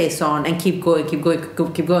brave face on and keep going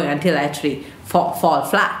until I actually fall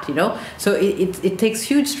flat, So it takes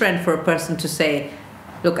huge strength for a person to say,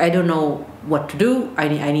 look, I don't know what to do. I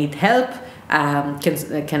need help.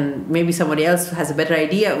 Can maybe somebody else has a better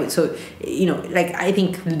idea. So I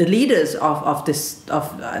think the leaders of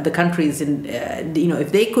the countries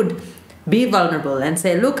if they could be vulnerable and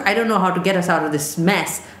say, look, I don't know how to get us out of this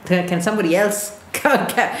mess. Can somebody else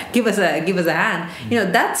give us a hand?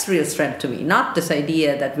 That's real strength to me. Not this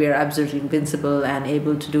idea that we are absolutely invincible and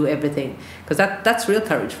able to do everything, because that's real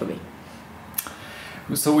courage for me.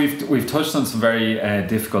 So we've touched on some very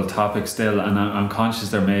difficult topics still, and I'm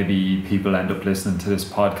conscious there may be people end up listening to this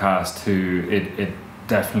podcast who it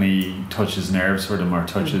definitely touches nerves for them, or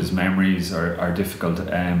touches memories, or difficult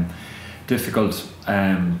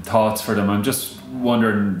thoughts for them. I'm just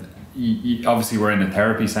wondering, obviously we're in a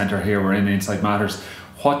therapy centre here, we're in Insight Matters.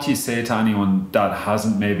 What do you say to anyone that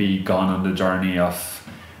hasn't maybe gone on the journey of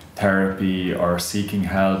therapy or seeking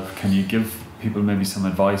help? Can you give people maybe some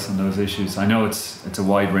advice on those issues? I know it's a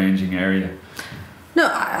wide-ranging area. No,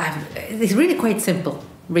 it's really quite simple,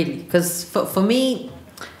 really, because for me,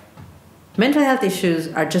 mental health issues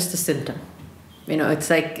are just a symptom. It's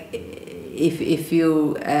like if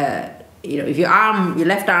you if your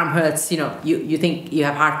left arm hurts, you think you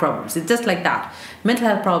have heart problems. It's just like that. Mental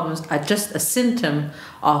health problems are just a symptom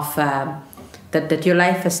of that your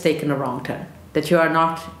life has taken a wrong turn, that you are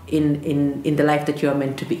not in the life that you are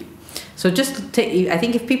meant to be. So I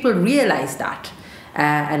think if people realize that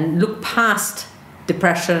and look past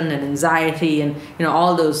depression and anxiety and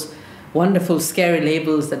all those wonderful scary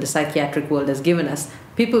labels that the psychiatric world has given us,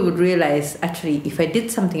 people would realize, actually, if I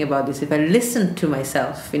did something about this, if I listened to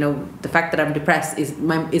myself, the fact that I'm depressed is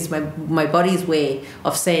my body's way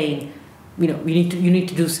of saying, you need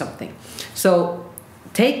to do something. So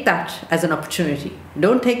take that as an opportunity.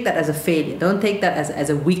 Don't take that as a failure. Don't take that as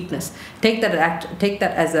a weakness. Take that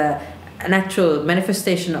as an actual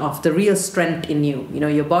manifestation of the real strength in you.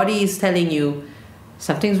 Your body is telling you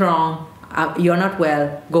something's wrong, you're not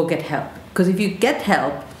well, go get help. Because if you get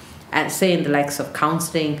help, and say in the likes of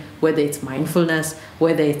counseling, whether it's mindfulness,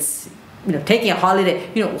 whether it's taking a holiday,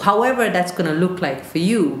 however that's going to look like for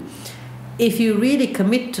you, if you really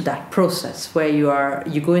commit to that process where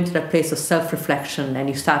you go into that place of self-reflection and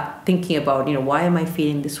you start thinking about, why am I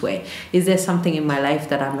feeling this way? Is there something in my life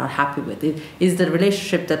that I'm not happy with? Is the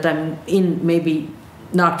relationship that I'm in maybe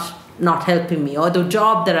not helping me, or the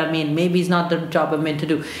job that I'm in maybe is not the job I'm meant to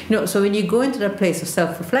do? So when you go into that place of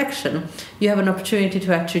self-reflection, you have an opportunity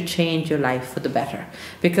to actually change your life for the better,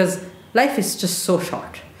 because life is just so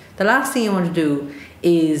short. The last thing you want to do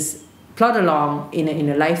is plod along in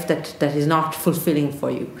a life that is not fulfilling for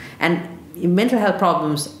you. And mental health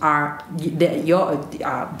problems are your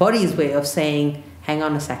body's way of saying, hang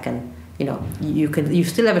on a second, you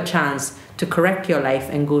still have a chance to correct your life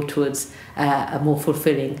and go towards a more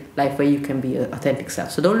fulfilling life where you can be your authentic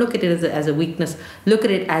self. So don't look at it as a weakness. Look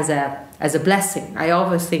at it as a blessing. I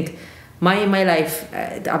always think my life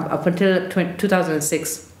up until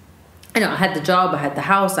 2006, I had the job, I had the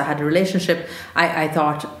house, I had a relationship. I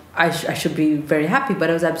thought I should be very happy, but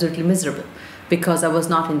I was absolutely miserable because I was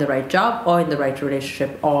not in the right job or in the right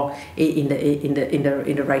relationship or in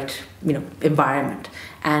the right environment.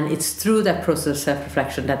 And it's through that process of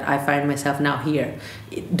self-reflection that I find myself now here,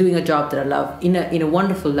 doing a job that I love, in a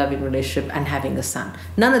wonderful, loving relationship, and having a son.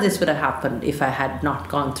 None of this would have happened if I had not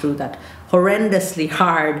gone through that horrendously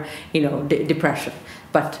hard, depression.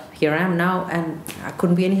 But here I am now, and I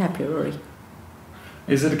couldn't be any happier, Rory.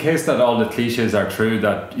 Is it a case that all the cliches are true,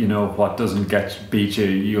 that what doesn't beat you,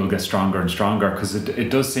 you'll get stronger and stronger? Because it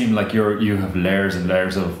does seem like you have layers and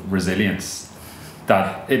layers of resilience,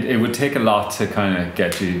 that it would take a lot to kind of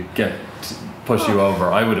push you over,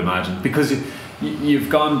 I would imagine, because you've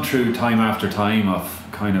gone through time after time of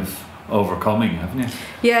kind of overcoming, haven't you?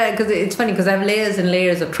 Yeah, because it's funny, because I have layers and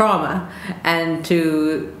layers of trauma, and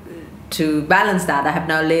to balance that, I have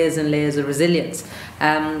now layers and layers of resilience.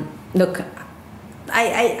 Look,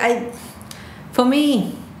 for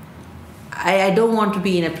me, I don't want to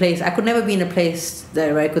be in a place, I could never be in a place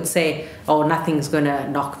where I could say, oh, nothing's going to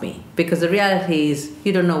knock me. Because the reality is,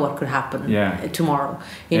 you don't know what could happen tomorrow.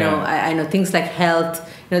 I know things like health,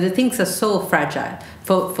 the things are so fragile.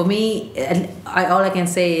 For me, all I can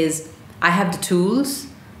say is, I have the tools,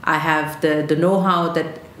 I have the know-how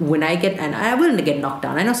that when I get, and I will get knocked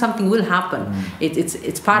down, I know something will happen.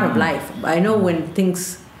 It's part of life. I know when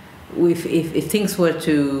things, if things were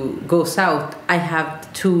to go south, I have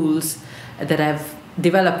the tools that I've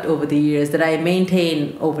developed over the years, that I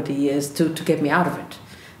maintain over the years to get me out of it.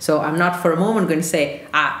 So I'm not for a moment going to say,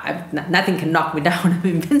 nothing can knock me down, I'm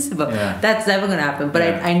invincible. That's never going to happen. But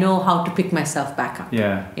I know how to pick myself back up.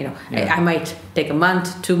 I might take a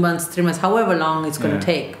month, 2 months, 3 months, however long it's going to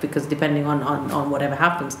take, because depending on whatever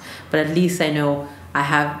happens. But at least I know I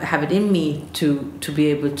have it in me to be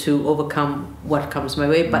able to overcome what comes my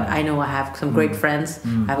way. But I know I have some great friends,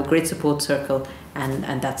 I have a great support circle,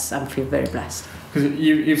 and I feel very blessed. Because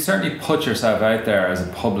you've certainly put yourself out there as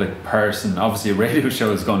a public person. Obviously a radio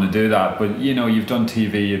show is going to do that, but you've done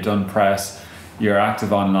TV, you've done press, you're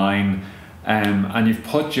active online, and you've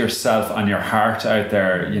put yourself and your heart out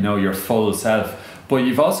there, your full self. But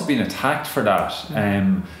you've also been attacked for that,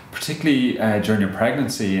 particularly during your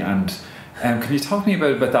pregnancy. And can you talk to me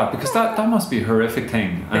about that? Because that must be a horrific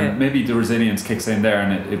thing, and maybe the resilience kicks in there,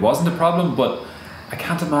 and it wasn't a problem, but I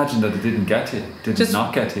can't imagine that it didn't get you.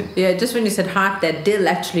 Not get you. Yeah, just when you said heart there, Dil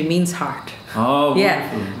actually means heart. Oh,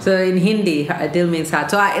 yeah. So in Hindi, Dil means heart.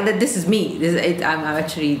 So this is me. I'm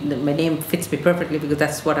actually, my name fits me perfectly because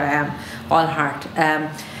that's what I am, all heart.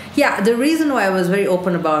 The reason why I was very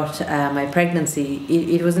open about my pregnancy,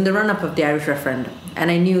 it was in the run-up of the Irish referendum. And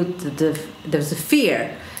I knew that there was a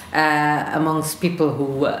fear amongst people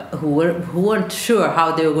who weren't sure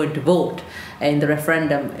how they were going to vote in the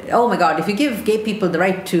referendum. Oh my God, if you give gay people the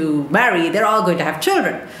right to marry, they're all going to have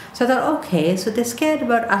children. So I thought, okay, so they're scared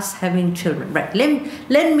about us having children. Right,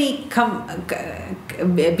 let me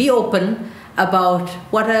be open about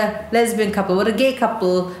what a lesbian couple, what a gay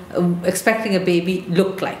couple expecting a baby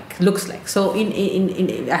looks like. So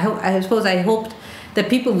I suppose I hoped that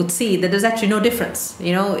people would see that there's actually no difference.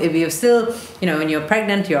 If you're still, when you're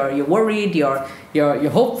pregnant, you're worried, you're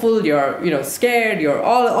hopeful, you're scared, you're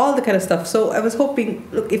all the kind of stuff. So I was hoping,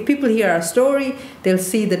 look, if people hear our story, they'll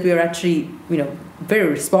see that we're actually, very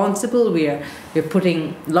responsible. We're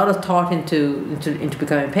putting a lot of thought into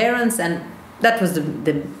becoming parents, and that was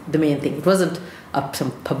the main thing. It wasn't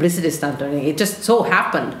some publicity stunt or anything. It just so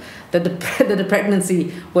happened that the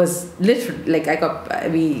pregnancy was literally, like,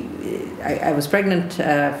 I was pregnant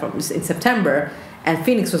in September, and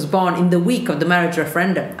Phoenix was born in the week of the marriage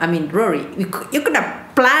referendum. I mean, Rory, you could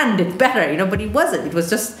have planned it better, but it wasn't. It was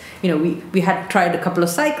just, we had tried a couple of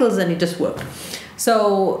cycles and it just worked.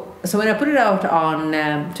 So when I put it out on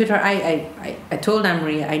Twitter, I told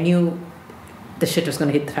Anne-Marie I knew the shit was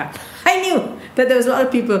going to hit the fan. I knew that there was a lot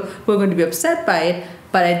of people who were going to be upset by it,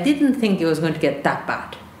 but I didn't think it was going to get that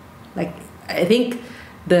bad. Like, I think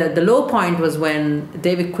the low point was when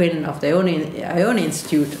David Quinn of the Iona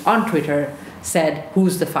Institute on Twitter said,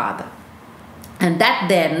 "Who's the father?" And that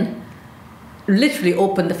then literally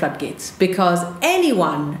opened the floodgates, because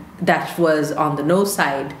anyone that was on the no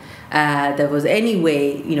side, that was any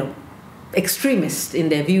way, extremist in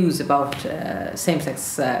their views about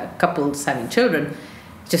same-sex couples having children,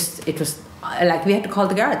 it was like we had to call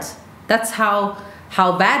the guards. That's how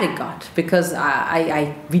bad it got, because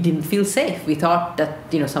we didn't feel safe. We thought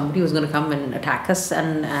that somebody was going to come and attack us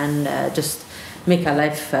and just make our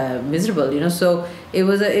life miserable. So it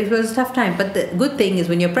was a tough time. But the good thing is,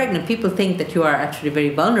 when you're pregnant, people think that you are actually very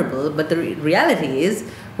vulnerable, but the reality is,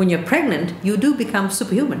 when you're pregnant, you do become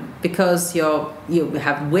superhuman, because you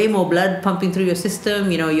have way more blood pumping through your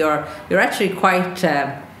system. You're actually quite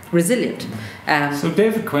resilient. So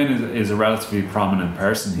David Quinn is a relatively prominent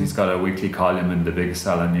person. He's got a weekly column in the biggest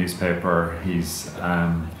selling newspaper. He's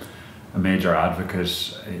a major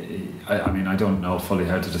advocate. I mean, I don't know fully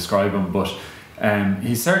how to describe him, but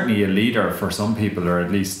he's certainly a leader for some people, or at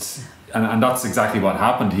least, and that's exactly what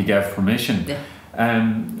happened. He gave permission. Yeah.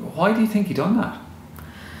 Why do you think he done that?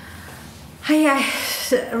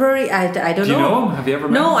 Rory, I don't know. Do you know him? Have you ever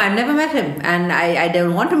met him? No, I've never met him, and I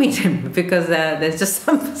don't want to meet him, because there's just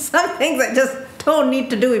some things I just don't need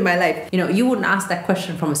to do in my life. You wouldn't ask that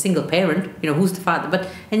question from a single parent. Who's the father?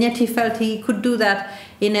 And yet he felt he could do that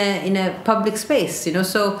in a public space.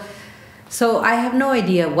 So I have no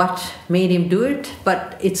idea what made him do it,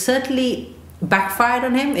 but it certainly backfired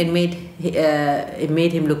on him. It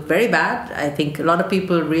made him look very bad. I think a lot of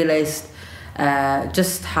people realized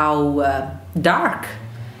just how dark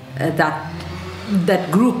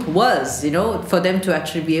that group was, for them to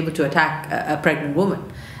actually be able to attack a pregnant woman.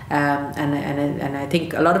 And I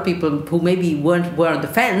think a lot of people who maybe were on the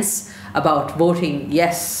fence about voting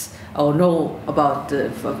yes or no about the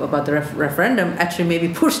referendum actually maybe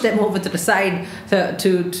pushed them over to the side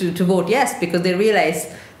to vote yes, because they realized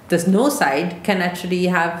this no side can actually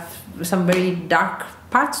have some very dark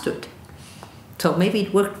parts to it. So maybe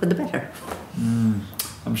it worked for the better.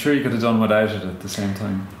 I'm sure you could have done without it at the same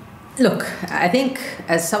time. Look, I think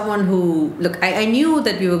as someone who... I knew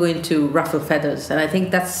that we were going to ruffle feathers, and I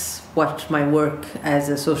think that's what my work as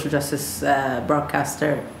a social justice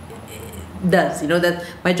broadcaster does. That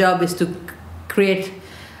my job is to create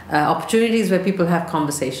opportunities where people have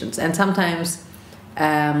conversations. And sometimes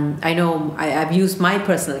I know I've used my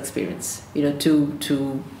personal experience,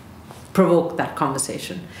 to provoke that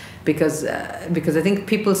conversation. Because I think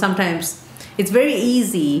people sometimes... It's very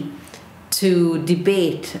easy to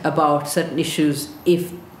debate about certain issues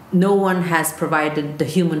if no one has provided the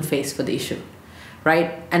human face for the issue,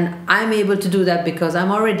 right? And I'm able to do that because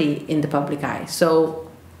I'm already in the public eye.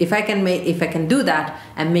 So if I can do that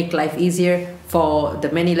and make life easier for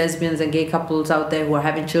the many lesbians and gay couples out there who are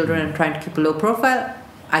having children and trying to keep a low profile,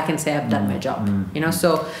 I can say I've done my job.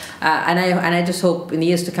 So and I just hope in the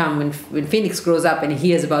years to come, when Phoenix grows up and he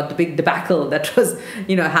hears about the big debacle that was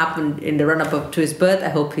happened in the run up to his birth, I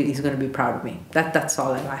hope he's going to be proud of me. That's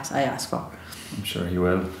all I ask for. I'm sure he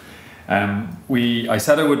will. I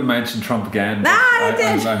said I wouldn't mention Trump again.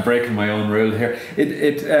 I'm breaking my own rule here.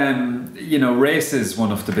 Race is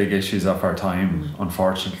one of the big issues of our time,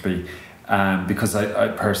 unfortunately. Because I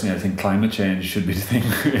personally, I think climate change should be the thing.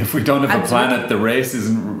 If we don't have a planet, the race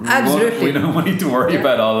isn't. We don't need to worry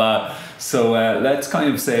about all that. So let's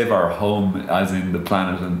kind of save our home, as in the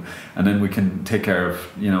planet, and then we can take care of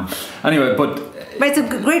Anyway, but it's a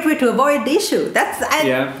great way to avoid the issue. This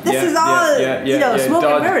is all smoke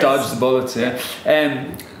and mirrors. Dodge the bullets.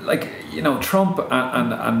 Trump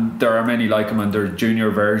and there are many like him, and there are junior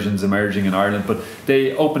versions emerging in Ireland, but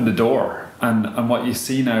they opened the door. And what you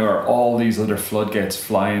see now are all these other floodgates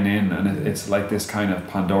flying in, and it's like this kind of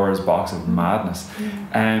Pandora's box of madness.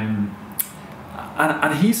 And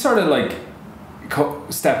he's sort of like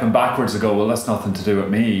stepping backwards to go, well, that's nothing to do with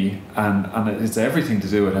me, and it's everything to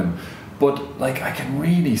do with him. But I can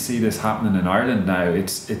really see this happening in Ireland now.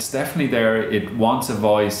 It's definitely there. It wants a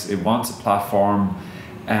voice. It wants a platform.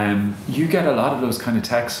 You get a lot of those kind of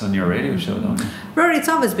texts on your radio show, don't you? Rory, it's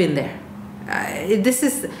always been there.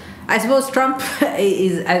 I suppose Trump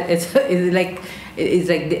is like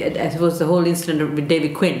I suppose the whole incident with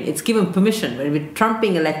David Quinn. It's given permission. With Trump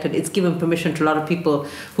being elected, it's given permission to a lot of people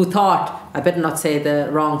who thought, I better not say the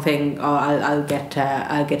wrong thing, or I'll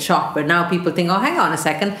get shot. But now people think, oh, hang on a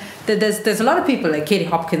second. There's a lot of people like Katie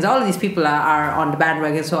Hopkins. All of these people are on the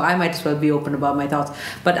bandwagon, so I might as well be open about my thoughts.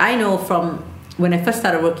 But I know from when I first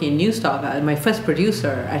started working in Newstalk, my first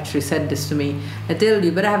producer actually said this to me: Dil,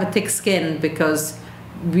 you better have a thick skin, because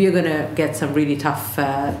we're going to get some really tough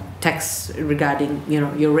texts regarding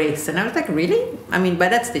your race. And I was like, really? I mean, by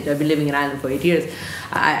that stage, I've been living in Ireland for 8 years.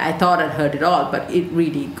 I thought I'd heard it all, but it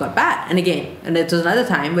really got bad. And it was another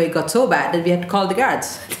time where it got so bad that we had to call the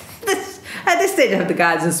guards. At this stage, I have the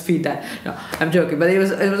guards and speed that. No, I'm joking, but it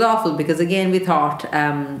was awful, because again, we thought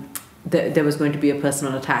there was going to be a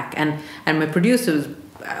personal attack, and my producer was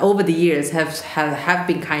over the years have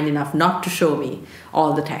been kind enough not to show me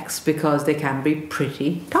all the texts because they can be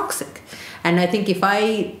pretty toxic. And I think if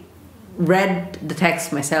I read the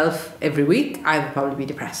text myself every week, I would probably be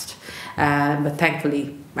depressed. But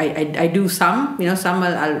thankfully, I do some, some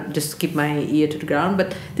I'll just keep my ear to the ground.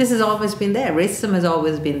 But this has always been there. Racism has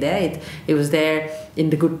always been there. It was there in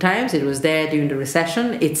the good times. It was there during the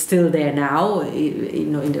recession. It's still there now.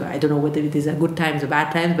 I don't know whether these are good times or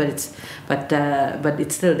bad times, but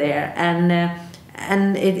it's still there. And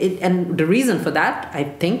the reason for that, I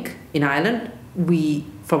think, in Ireland,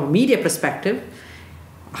 from a media perspective,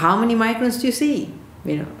 how many migrants do you see?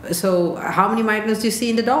 So how many migrants do you see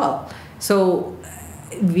in the Dáil? So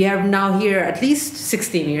we are now here at least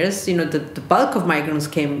 16 years. The bulk of migrants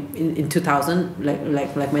came in 2000,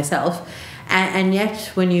 like myself, and yet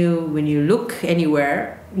when you look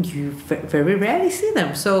anywhere, you very rarely see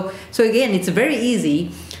them. So again, it's very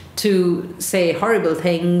easy to say horrible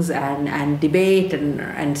things and debate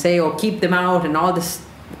and say, or keep them out and all this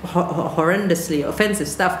horrendously offensive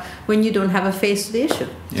stuff when you don't have a face to the issue.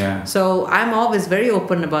 Yeah. So I'm always very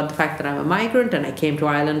open about the fact that I'm a migrant and I came to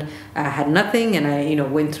Ireland, I had nothing, and I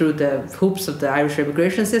went through the hoops of the Irish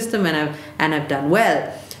immigration system, and I've done well.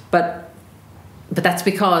 But that's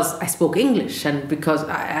because I spoke English and because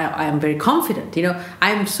I am very confident.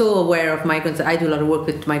 I'm so aware of migrants that I do a lot of work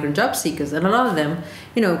with migrant job seekers, and a lot of them,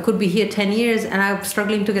 could be here 10 years and I'm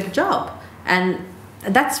struggling to get a job. And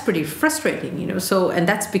that's pretty frustrating, and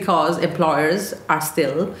that's because employers are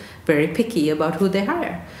still very picky about who they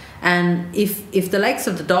hire. And if the likes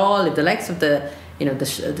of the Dáil, if the likes of the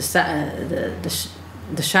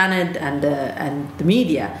Shannon and the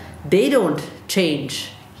media, they don't change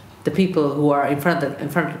the people who are in front of the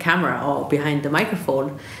camera or behind the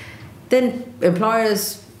microphone, then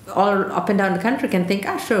employers all up and down the country can think,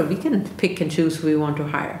 sure, we can pick and choose who we want to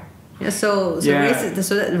hire. So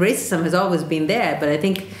racism has always been there, but I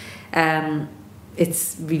think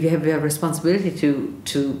we have a responsibility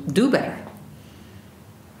to do better.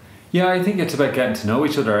 Yeah, I think it's about getting to know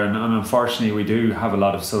each other, and unfortunately we do have a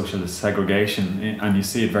lot of social segregation, and you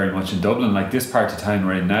see it very much in Dublin. Like this part of town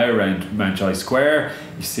we're in now, around Mountjoy Square,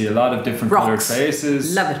 you see a lot of different coloured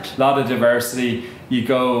faces. Love it. A lot of diversity. You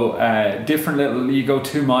go you go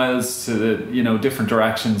 2 miles to the different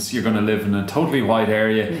directions. You're going to live in a totally white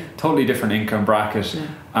area, totally different income bracket,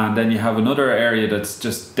 and then you have another area that's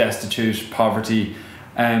just destitute, poverty.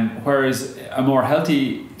 Whereas a more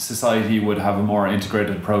healthy society would have a more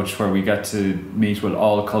integrated approach where we get to meet with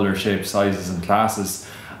all colour, shapes, sizes and classes,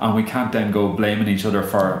 and we can't then go blaming each other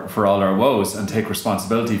for all our woes and take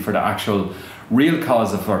responsibility for the actual real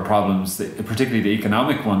cause of our problems, particularly the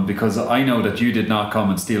economic one, because I know that you did not come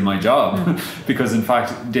and steal my job. Because in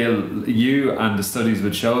fact, Dil, you and the studies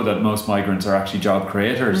would show that most migrants are actually job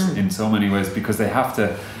creators in so many ways, because they have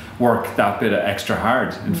to work that bit of extra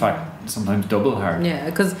hard, in fact sometimes double hard. Yeah,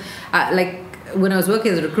 because like when I was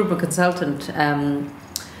working as a recruitment consultant,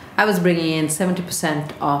 I was bringing in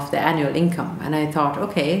 70% of the annual income, and I thought,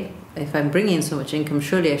 okay, if I'm bringing in so much income,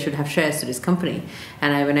 surely I should have shares to this company.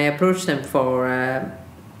 And when I approached them for a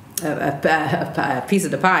piece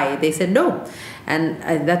of the pie, they said no. And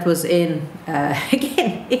that was in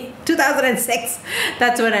 2006.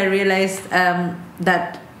 That's when I realized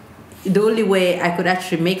that the only way I could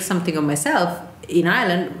actually make something of myself in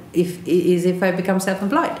Ireland is if I become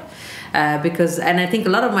self-employed. And I think a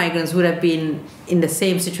lot of migrants would have been in the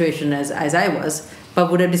same situation as I was, but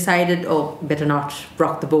would have decided, better not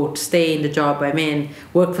rock the boat, stay in the job I'm in,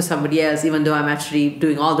 work for somebody else, even though I'm actually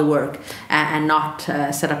doing all the work, and not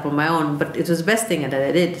set up on my own. But it was the best thing that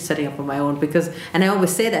I did, setting up on my own, and I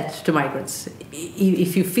always say that to migrants.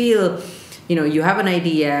 If you feel, you have an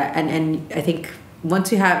idea, and I think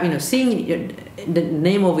once you have, seeing the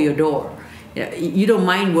name over your door, you don't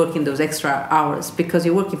mind working those extra hours because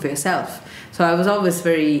you're working for yourself. So I was always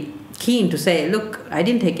very keen to say, look, I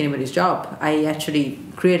didn't take anybody's job. I actually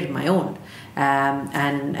created my own,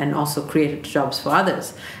 and also created jobs for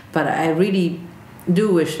others. But I really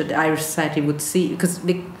do wish that the Irish society would see, because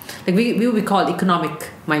we would be called economic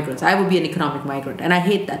migrants. I would be an economic migrant, and I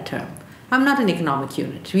hate that term. I'm not an economic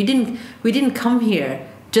unit. We didn't come here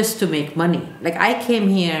just to make money. Like, I came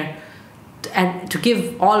here and to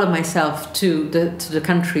give all of myself to the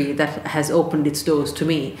country that has opened its doors to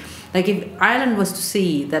me. Like, if Ireland was to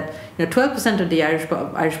see that 12% of the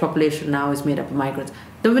Irish population now is made up of migrants,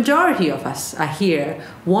 the majority of us are here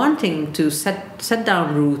wanting to set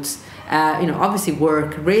down roots, obviously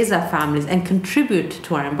work, raise our families, and contribute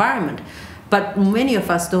to our environment. But many of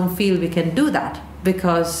us don't feel we can do that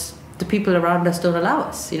because the people around us don't allow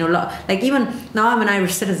us. Like, even now, I'm an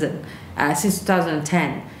Irish citizen since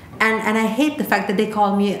 2010. And I hate the fact that they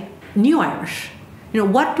call me New Irish.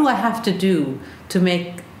 What do I have to do to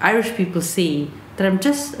make Irish people see that I'm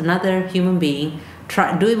just another human being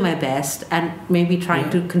doing my best and maybe trying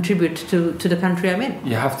to contribute to the country I'm in?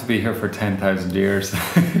 You have to be here for 10,000 years.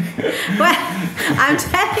 Well, I'm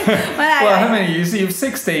telling you. Well, how many years? You've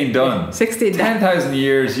 16 done. 16 done. 10,000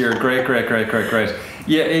 years, you're great.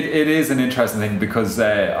 Yeah, it is an interesting thing because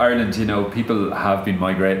Ireland, people have been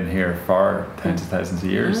migrating here for tens of thousands of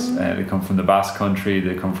years. They come from the Basque Country,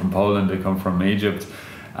 they come from Poland, they come from Egypt.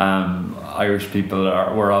 Irish people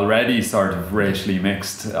were already sort of racially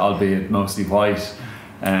mixed, albeit mostly white.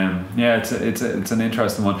 It's an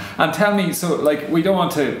interesting one. And tell me, so like we don't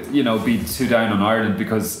want to be too down on Ireland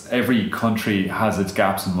because every country has its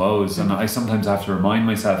gaps and woes, and I sometimes have to remind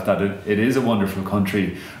myself that it is a wonderful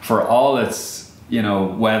country for all its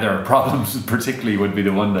weather problems. Particularly would be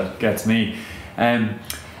the one that gets me. And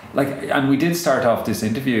we did start off this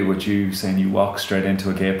interview with you saying you walked straight into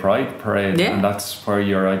a gay pride parade, and that's where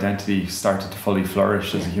your identity started to fully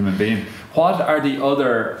flourish as a human being. What are the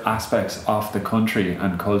other aspects of the country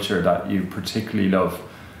and culture that you particularly love?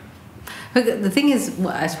 The thing is,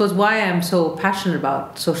 I suppose why I'm so passionate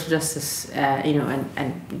about social justice,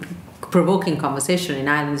 and provoking conversation in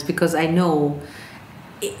Ireland is because I know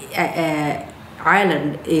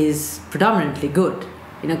Ireland is predominantly good.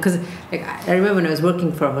 Because I remember when I was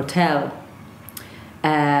working for a hotel,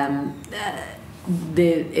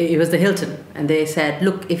 it was the Hilton, and they said,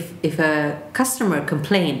 look, if a customer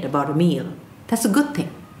complained about a meal, that's a good thing.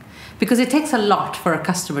 Because it takes a lot for a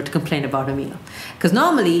customer to complain about a meal. Because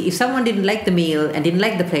normally, if someone didn't like the meal and didn't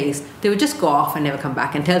like the place, they would just go off and never come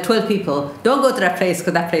back and tell 12 people, don't go to that place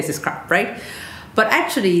because that place is crap, right? But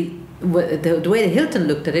actually, the way the Hilton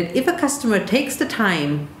looked at it, if a customer takes the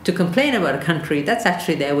time to complain about a country, that's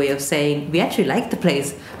actually their way of saying, we actually like the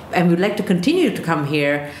place and we'd like to continue to come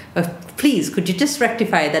here. Please, could you just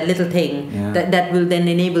rectify that little thing that will then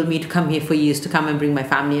enable me to come here for years to come and bring my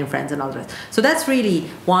family and friends and all the rest. So that's really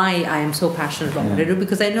why I am so passionate about what I do,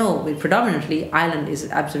 because I know predominantly Ireland is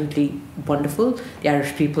absolutely wonderful. The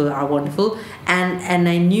Irish people are wonderful. And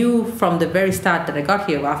I knew from the very start that I got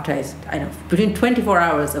here, after I know, between 24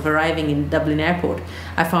 hours of arriving in Dublin airport,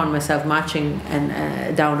 I found myself marching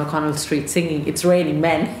and down O'Connell Street singing It's Raining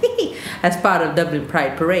Men as part of Dublin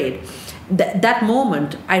Pride Parade. That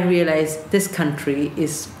moment, I realized this country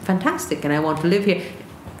is fantastic and I want to live here.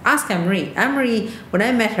 Ask Anne-Marie. Anne-Marie, when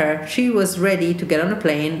I met her, she was ready to get on a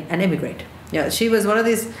plane and emigrate. She was one of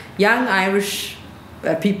these young Irish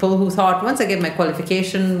people who thought, once I get my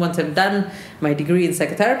qualification, once I've done my degree in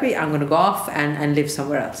psychotherapy, I'm going to go off and live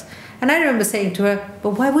somewhere else. And I remember saying to her,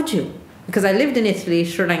 but why would you? Because I lived in Italy,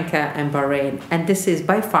 Sri Lanka and Bahrain, and this is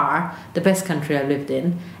by far the best country I've lived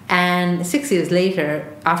in. And 6 years later,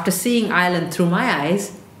 after seeing Ireland through my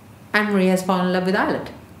eyes, Anne-Marie has fallen in love with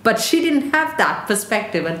Ireland. But she didn't have that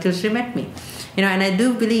perspective until she met me. And I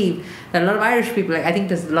do believe that a lot of Irish people, I think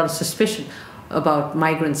there's a lot of suspicion about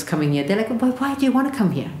migrants coming here. They're like, well, why do you want to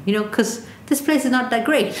come here? Because this place is not that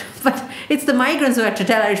great. But it's the migrants who have to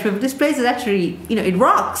tell Irish people, this place is actually, it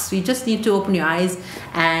rocks. You just need to open your eyes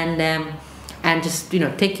and just,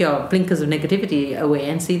 take your blinkers of negativity away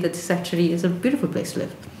and see that this actually is a beautiful place to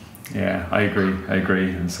live. Yeah, I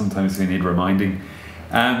agree. And sometimes we need reminding.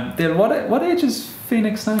 Dil, what age is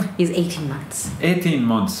Phoenix now? He's 18 months. 18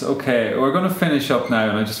 months, okay. We're going to finish up now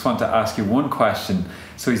and I just want to ask you one question.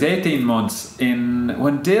 So he's 18 months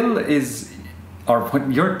when Dil is, or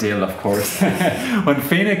when you're Dil, of course, when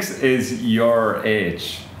Phoenix is your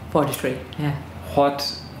age. 43, yeah.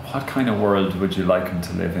 What kind of world would you like him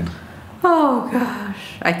to live in? Oh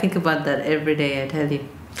gosh, I think about that every day, I tell you.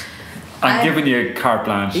 I'm giving you carte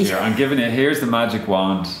blanche here. I'm giving you, here's the magic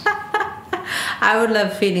wand. I would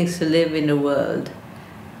love Phoenix to live in a world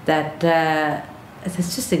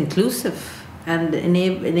that's just inclusive and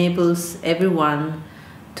enables everyone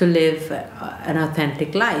to live an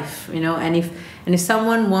authentic life, and if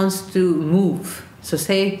someone wants to move, so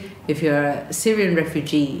say if you're a Syrian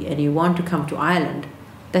refugee and you want to come to Ireland,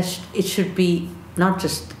 it should be not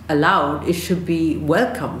just allowed, it should be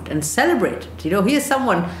welcomed and celebrated. Here's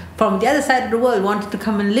someone from the other side of the world wanted to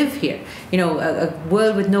come and live here. A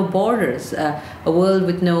world with no borders, a world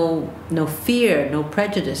with no fear, no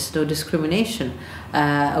prejudice, no discrimination,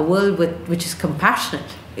 a world which is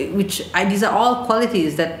compassionate. These are all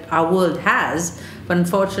qualities that our world has, but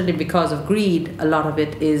unfortunately, because of greed, a lot of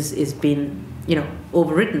it is being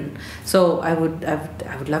overridden. So I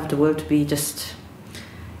would love the world to be just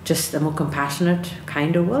a more compassionate,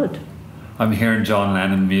 kinder world. I'm hearing John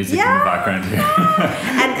Lennon music in the background here.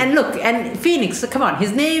 and look, and Phoenix, come on,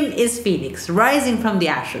 his name is Phoenix, rising from the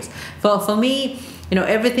ashes. For me,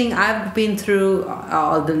 everything I've been through,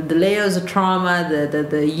 the layers of trauma,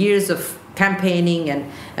 the years of campaigning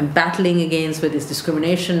and battling against with this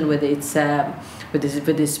discrimination, with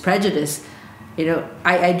this prejudice,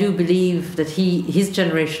 I do believe that his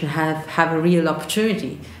generation have a real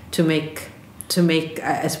opportunity to make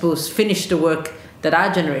I suppose finish the work that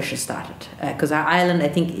our generation started, because our island, I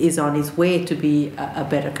think, is on its way to be a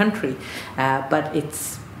better country, but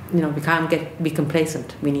it's we can't be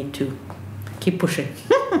complacent. We need to keep pushing.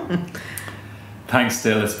 Thanks,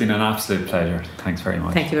 Dil. It's been an absolute pleasure. Thanks very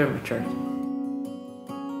much. Thank you very much, George.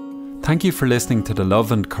 Thank you for listening to the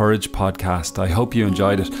Love and Courage podcast. I hope you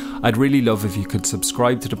enjoyed it. I'd really love if you could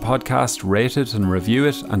subscribe to the podcast, rate it and review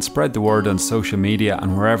it, and spread the word on social media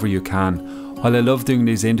and wherever you can. While I love doing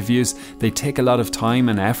these interviews, they take a lot of time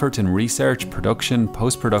and effort in research, production,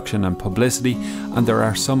 post-production and publicity, and there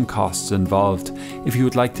are some costs involved. If you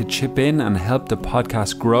would like to chip in and help the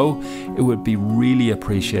podcast grow, it would be really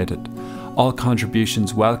appreciated. All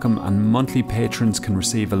contributions welcome, and monthly patrons can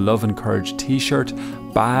receive a Love and Courage t-shirt,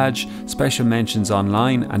 badge, special mentions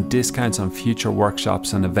online and discounts on future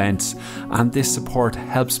workshops and events. And this support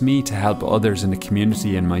helps me to help others in the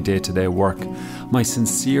community in my day-to-day work. My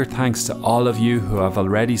sincere thanks to all of you who have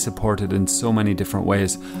already supported in so many different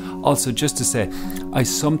ways. Also, just to say, I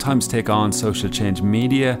sometimes take on social change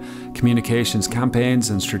media, communications campaigns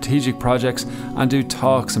and strategic projects, and do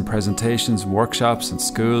talks and presentations, workshops in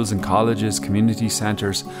schools and colleges, community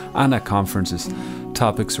centres and at conferences.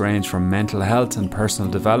 Topics range from mental health and personal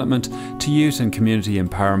development to youth and community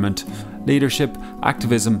empowerment, leadership,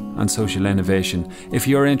 activism and social innovation. If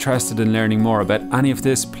you're interested in learning more about any of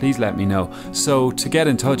this, please let me know. So to get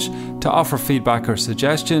in touch, to offer feedback or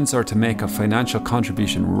suggestions, or to make a financial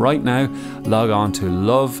contribution right now, log on to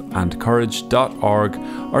loveandcourage.org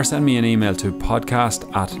or send me an email to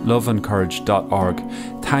podcast@loveandcourage.org.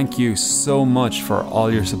 Thank you so much for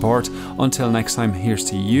all your support. Until next time, here's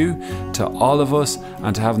to you, to all of us,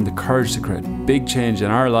 and to having the courage to create big change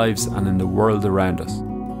in our lives and in the world around us.